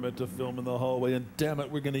a permit to film in the hallway, and damn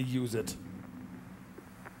it, we're going to use it.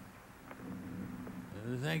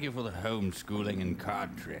 Thank you for the homeschooling and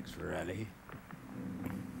card tricks, Forelli.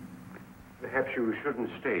 Perhaps you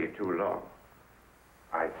shouldn't stay too long.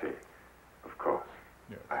 I see. Of course.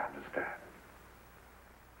 Yes. I understand.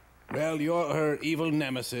 Well, you're her evil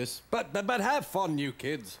nemesis. But have fun, you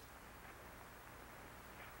kids.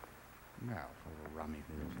 Now for a rummy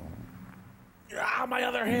little. Ah, my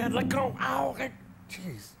other hand, let go. Ow!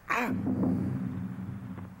 Jeez. Ah!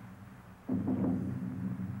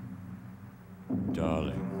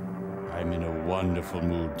 Darling, I'm in a wonderful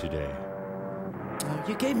mood today. Oh,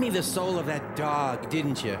 you gave me the soul of that dog,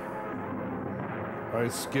 didn't you? I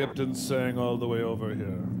skipped and sang all the way over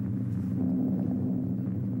here.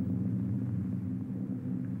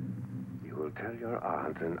 You will tell your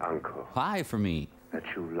aunt and uncle. Hi for me. That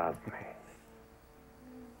you love me.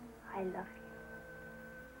 I love you.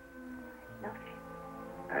 I love you.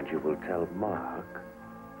 And you will tell Mark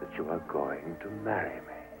that you are going to marry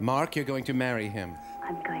me. Mark, you're going to marry him.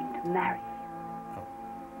 I'm going to marry you.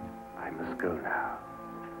 I must go now.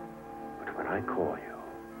 But when I call you,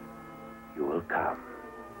 you will come.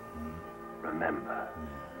 Remember,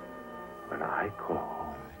 when I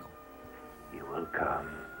call, you will come.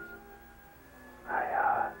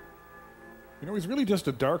 You know, he's really just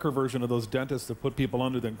a darker version of those dentists that put people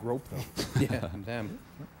under then grope them. Yeah, damn.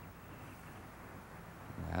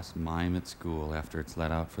 Last mime at school after it's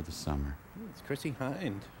let out for the summer. It's Chrissy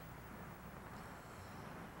Hind.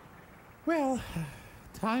 Well,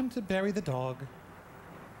 time to bury the dog.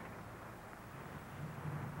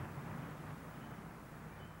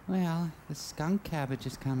 Well, the skunk cabbage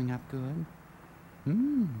is coming up good.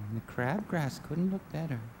 The crabgrass couldn't look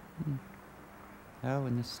better. Oh,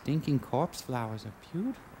 and the stinking corpse flowers are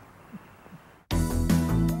beautiful.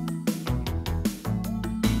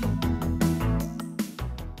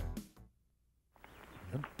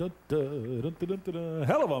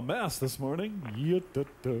 Hell of a mess this morning.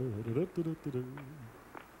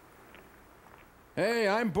 Hey,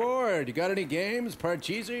 I'm bored. You got any games?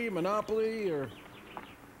 Parcheesi, Monopoly, or...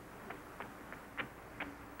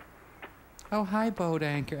 Oh, hi, boat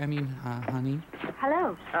anchor. Honey.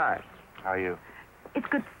 Hello. Hi. How are you? It's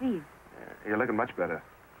good to see you. You're looking much better.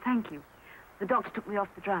 Thank you. The doctor took me off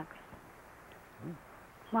the drugs.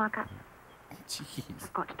 Mark, I've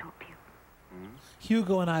got to talk to you.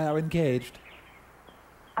 Hugo and I are engaged.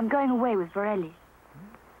 I'm going away with Borelli.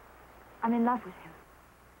 I'm in love with him.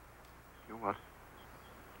 You what?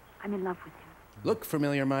 I'm in love with him. Look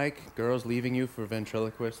familiar, Mike. Girls leaving you for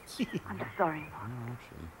ventriloquists. I'm sorry, Mark.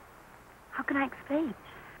 How can I explain?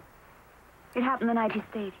 It happened the night he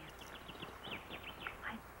stayed here.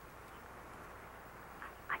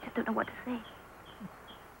 just don't know what to say.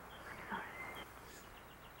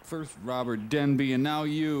 First Robert Denby, and now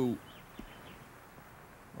you.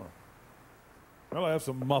 Well, I have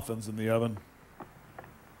some muffins in the oven.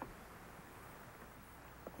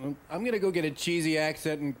 I'm gonna go get a cheesy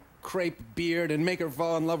accent and crepe beard and make her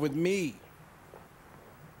fall in love with me.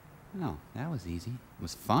 Oh, that was easy. It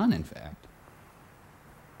was fun, in fact.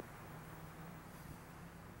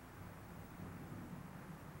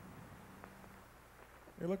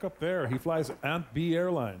 Hey, look up there. He flies Aunt B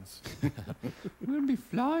Airlines. We'll be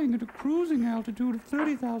flying at a cruising altitude of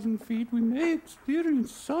 30,000 feet. We may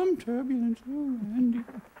experience some turbulence. Oh, Andy.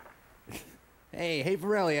 Hey,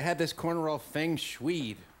 Varelli, I had this corner all feng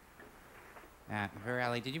shui'd.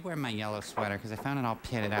 Varelli, did you wear my yellow sweater? Because I found it all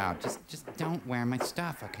pitted out. Just don't wear my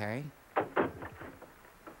stuff, okay?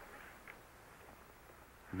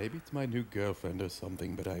 Maybe it's my new girlfriend or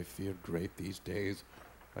something, but I feel great these days.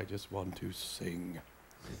 I just want to sing.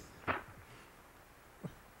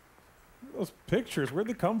 Those pictures, where'd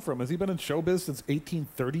they come from? Has he been in showbiz since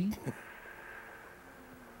 1830?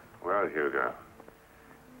 Well, Hugo,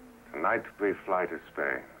 tonight we fly to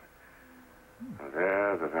Spain. And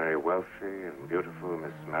there, the very wealthy and beautiful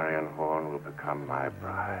Miss Marion Horn will become my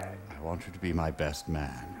bride. I want you to be my best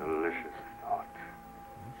man. Delicious thought.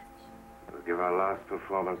 We'll give our last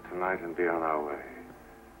performance tonight and be on our way.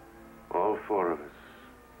 All four of us.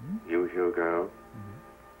 You, Hugo,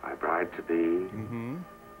 my bride-to-be, and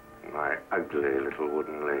my ugly little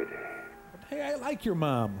wooden lady. Hey, I like your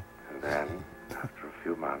mom. And then, after a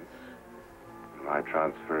few months, when my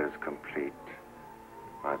transfer is complete,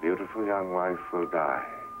 my beautiful young wife will die,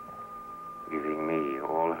 leaving me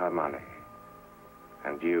all her money,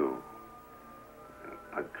 and you, an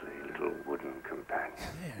ugly little wooden companion.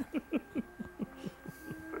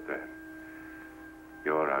 But then,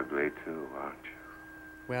 you're ugly too, aren't you?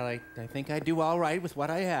 Well, I think I do all right with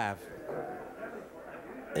what I have.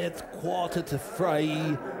 It's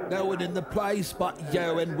 3:15. No one in the place but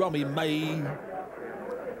you and Rummy me.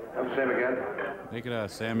 Have the same again. Make it a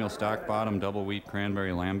Samuel Stockbottom double wheat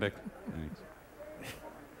cranberry lambic. Thanks.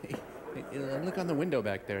 Hey, look on the window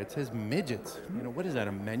back there. It says midgets. You know, what is that,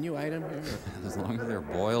 a menu item here? As long as they're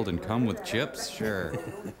boiled and come with chips, sure.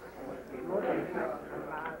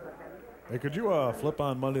 Hey, could you flip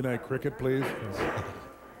on Monday Night Cricket, please?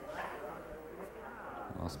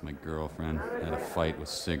 Lost my girlfriend. Had a fight with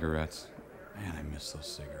cigarettes. Man, I miss those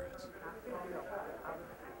cigarettes.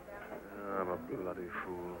 I'm a bloody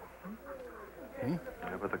fool. I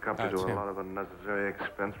put the company to a lot of unnecessary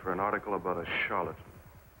expense for an article about a charlatan.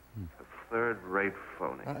 A third-rate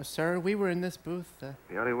phony. Sir, we were in this booth. The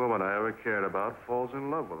only woman I ever cared about falls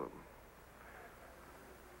in love with him.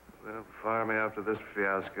 They'll fire me after this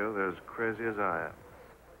fiasco. They're as crazy as I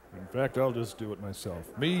am. In fact, I'll just do it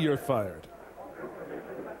myself. Me, you're fired.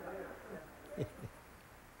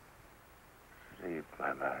 Sleep,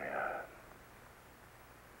 my Marianne.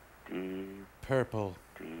 Deep purple.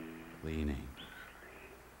 Deep leaning.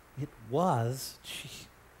 It was. Gee.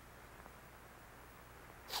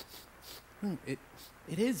 It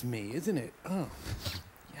is me, isn't it? Oh,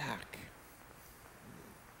 yuck.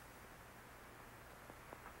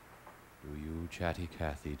 Do you, chatty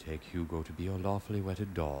Cathy, take Hugo to be your lawfully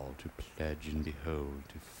wedded doll, to pledge and behold,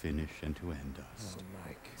 to finish and to end us? Oh,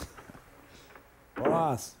 Mike.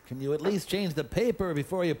 Boss, can you at least change the paper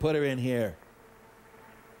before you put her in here?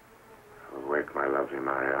 I'll wake my lovely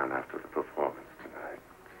Marianne after the performance tonight.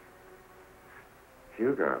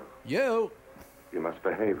 Hugo. You must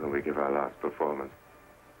behave when we give our last performance.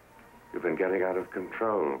 You've been getting out of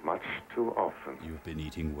control much too often. You've been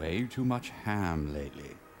eating way too much ham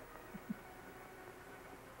lately.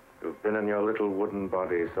 You've been in your little wooden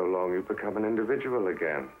body so long you've become an individual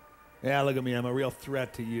again. Yeah, look at me. I'm a real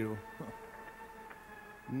threat to you.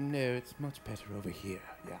 No, it's much better over here.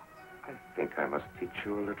 Yeah. I think I must teach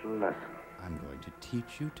you a little lesson. I'm going to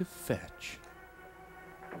teach you to fetch.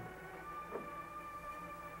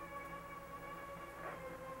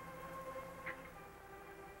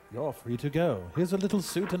 You're free to go. Here's a little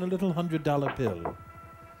suit and a little $100 bill.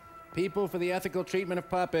 People for the ethical treatment of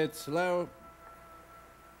puppets. Hello?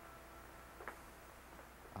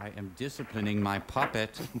 I am disciplining my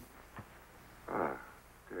puppet.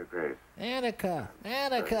 Dear Grace. Annika!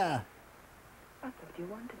 Annika! I thought you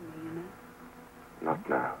wanted me, you know. Not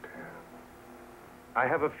now, dear. I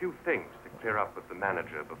have a few things to clear up with the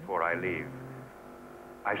manager before I leave.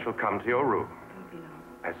 I shall come to your room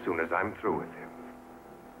as soon as I'm through with him.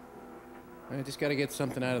 I just got to get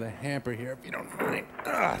something out of the hamper here, if you don't mind.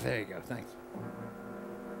 Ah, there you go. Thanks.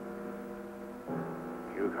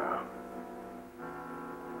 Hugo.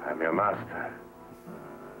 I'm your master.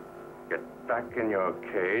 Get back in your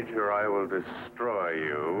cage or I will destroy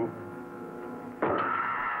you.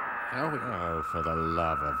 Oh, for the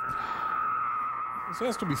love of... This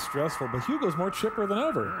has to be stressful, but Hugo's more chipper than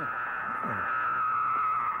ever.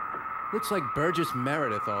 Looks like Burgess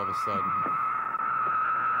Meredith all of a sudden.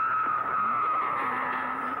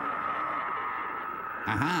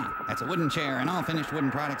 Aha! That's a wooden chair, and all finished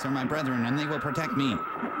wooden products are my brethren, and they will protect me.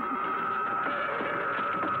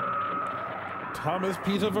 Thomas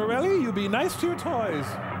Peter Varelli, you be nice to your toys.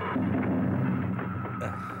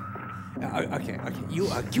 Okay. You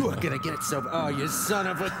are gonna get it so... Oh, you son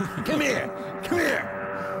of a... Come here! Come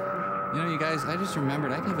here! You know, you guys, I just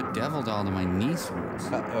remembered I gave a devil doll to my niece once.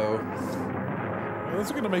 Uh-oh. Well, this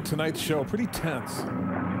is gonna make tonight's show pretty tense.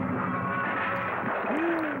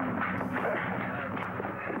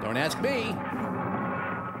 Don't ask me.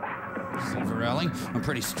 See, Varelli, I'm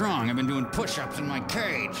pretty strong. I've been doing push-ups in my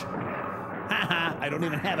cage. Haha, I don't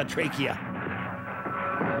even have a trachea.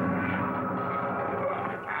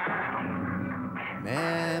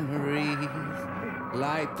 Memories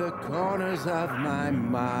light the corners of my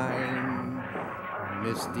mind.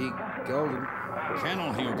 Misty golden...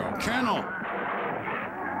 Kennel, Hugo, kennel!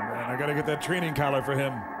 Man, I gotta get that training collar for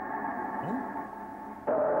him.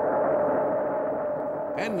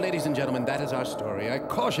 And ladies and gentlemen, that is our story. A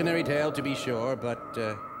cautionary tale, to be sure, but...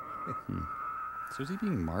 So is he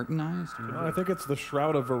being Martinized? Or I think it's the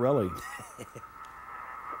Shroud of Varelli.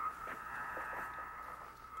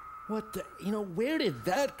 What the... You know, where did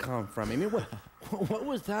that come from? I mean, what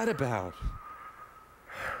was that about?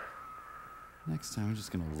 Next time, I'm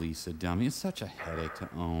just going to lease a dummy. It's such a headache to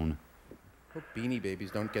own. Hope Beanie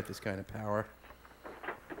Babies don't get this kind of power.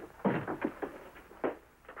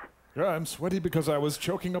 Yeah, I'm sweaty because I was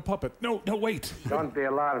choking a puppet. No, wait. Don't be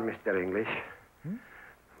alarmed, Mr. English.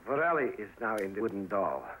 Varelli is now in the wooden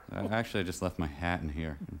doll. Actually, I just left my hat in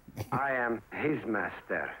here. I am his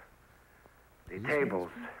master. The tables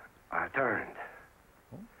are turned.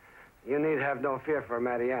 You need have no fear for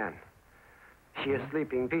Marianne. She is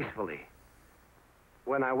sleeping peacefully.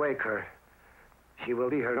 When I wake her, she will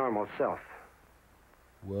be her normal self.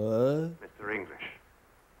 What? Mr. English,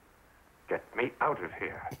 get me out of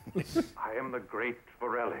here. I am the great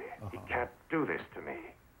Varelli. He can't do this to me.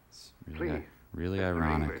 Please. Really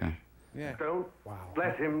ironic, huh? Yeah. Don't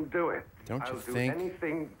let him do it. Don't you I'll do think?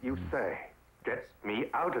 anything you say. Get me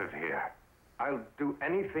out of here. I'll do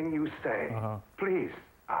anything you say. Please.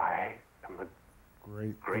 I am the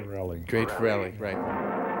Great Varelli. Great Varelli, right.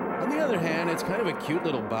 On the other hand, it's kind of a cute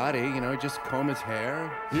little body, you know, just comb his hair.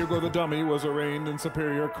 Hugo the Dummy was arraigned in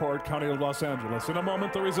Superior Court, County of Los Angeles. In a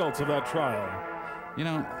moment, the results of that trial. You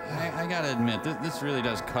know, I gotta admit, this really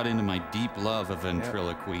does cut into my deep love of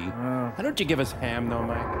ventriloquy. Why don't you give us ham, though,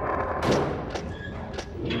 Mike?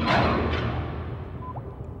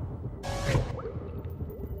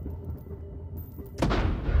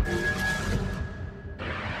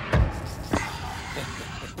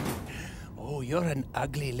 Oh, you're an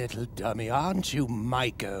ugly little dummy, aren't you,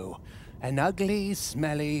 Maiko? An ugly,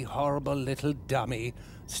 smelly, horrible little dummy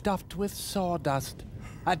stuffed with sawdust.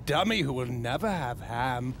 A dummy who will never have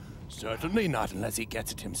ham. Certainly not unless he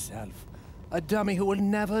gets it himself. A dummy who will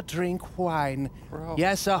never drink wine. Bro.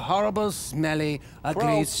 Yes, a horrible, smelly,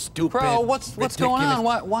 ugly, stupid, Bro, what's going on?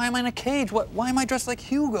 ridiculous- Why am I in a cage? Why am I dressed like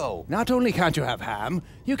Hugo? Not only can't you have ham,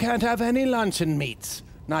 you can't have any luncheon meats.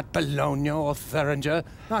 Not bologna or Thuringer,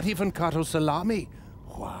 not even cotto salami.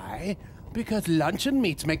 Why? Because luncheon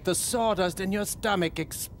meats make the sawdust in your stomach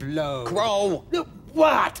explode. Bro!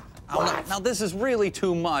 What? Oh, now this is really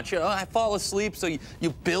too much. I fall asleep, so you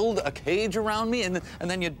build a cage around me, and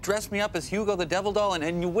then you dress me up as Hugo the Devil Doll,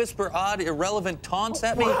 and you whisper odd, irrelevant taunts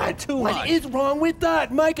at me. Too much. What is wrong with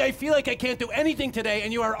that? Mike, I feel like I can't do anything today,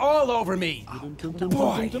 and you are all over me.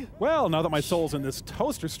 Boy. Well, now that my soul's in this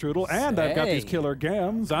toaster strudel and I've got these killer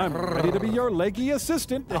gams, I'm ready to be your leggy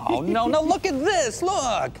assistant. Oh, no, look at this,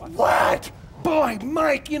 look. What? Boy,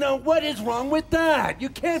 Mike, you know, what is wrong with that? You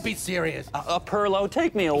can't be serious. Perlo,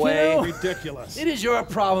 take me away. You know, ridiculous. It is your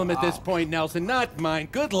problem at this point, Nelson, not mine.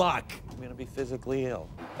 Good luck. I'm going to be physically ill.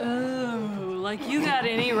 Oh, like you got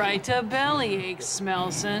any right to bellyache,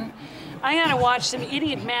 Smelson. I gotta watch some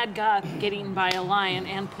idiot mad goth get eaten by a lion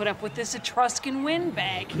and put up with this Etruscan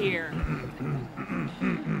windbag here.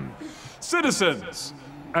 Citizens,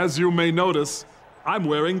 as you may notice, I'm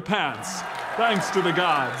wearing pants, thanks to the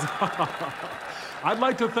gods. I'd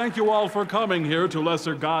like to thank you all for coming here to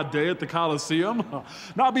Lesser God Day at the Colosseum.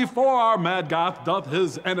 Now, before our mad goth doth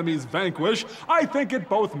his enemies vanquish, I think it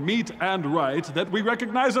both meet and right that we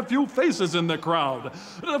recognize a few faces in the crowd.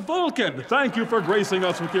 Vulcan, thank you for gracing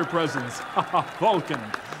us with your presence. Vulcan,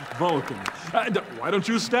 Vulcan. And why don't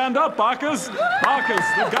you stand up, Bacchus? Bacchus,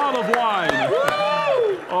 the god of wine.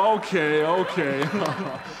 Okay, okay.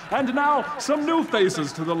 And now, some new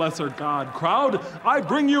faces to the lesser god crowd. I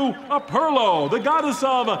bring you Apurlo, the goddess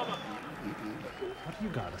of... What are you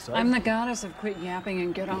goddess of? I'm the goddess of quit yapping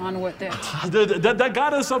and get on with it. The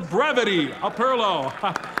goddess of brevity, Apurlo.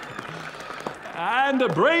 And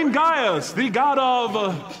Brain Gaius, the god of...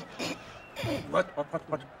 What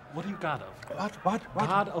What are you god of? What?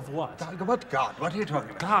 God of what? What God? What are you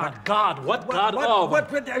talking about? God. What god of?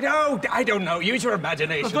 Oh, I don't know. Use your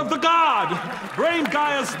imagination. The god! Brain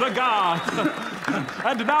Gaius the god!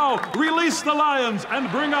 And now, release the lions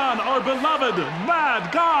and bring on our beloved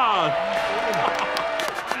Mad God!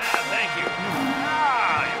 Thank you.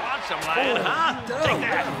 Ah, you want some lion, huh? Take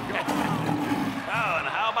that. Oh, and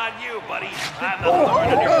how about you, buddy? I'm the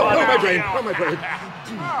thorn in your butt. Oh, my brain. Oh, my brain.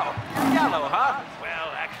 Oh, you're yellow, huh?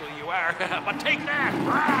 Well, actually, you are. But take that.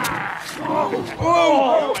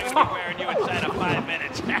 Oh. I'm going to be wearing you inside of 5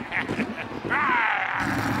 minutes.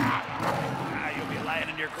 You'll be lying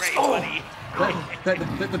in your grave, buddy.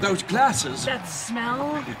 Those glasses. That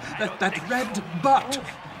smell? That red butt.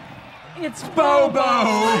 It's Bobo!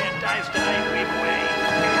 Lion dies tonight, we've away.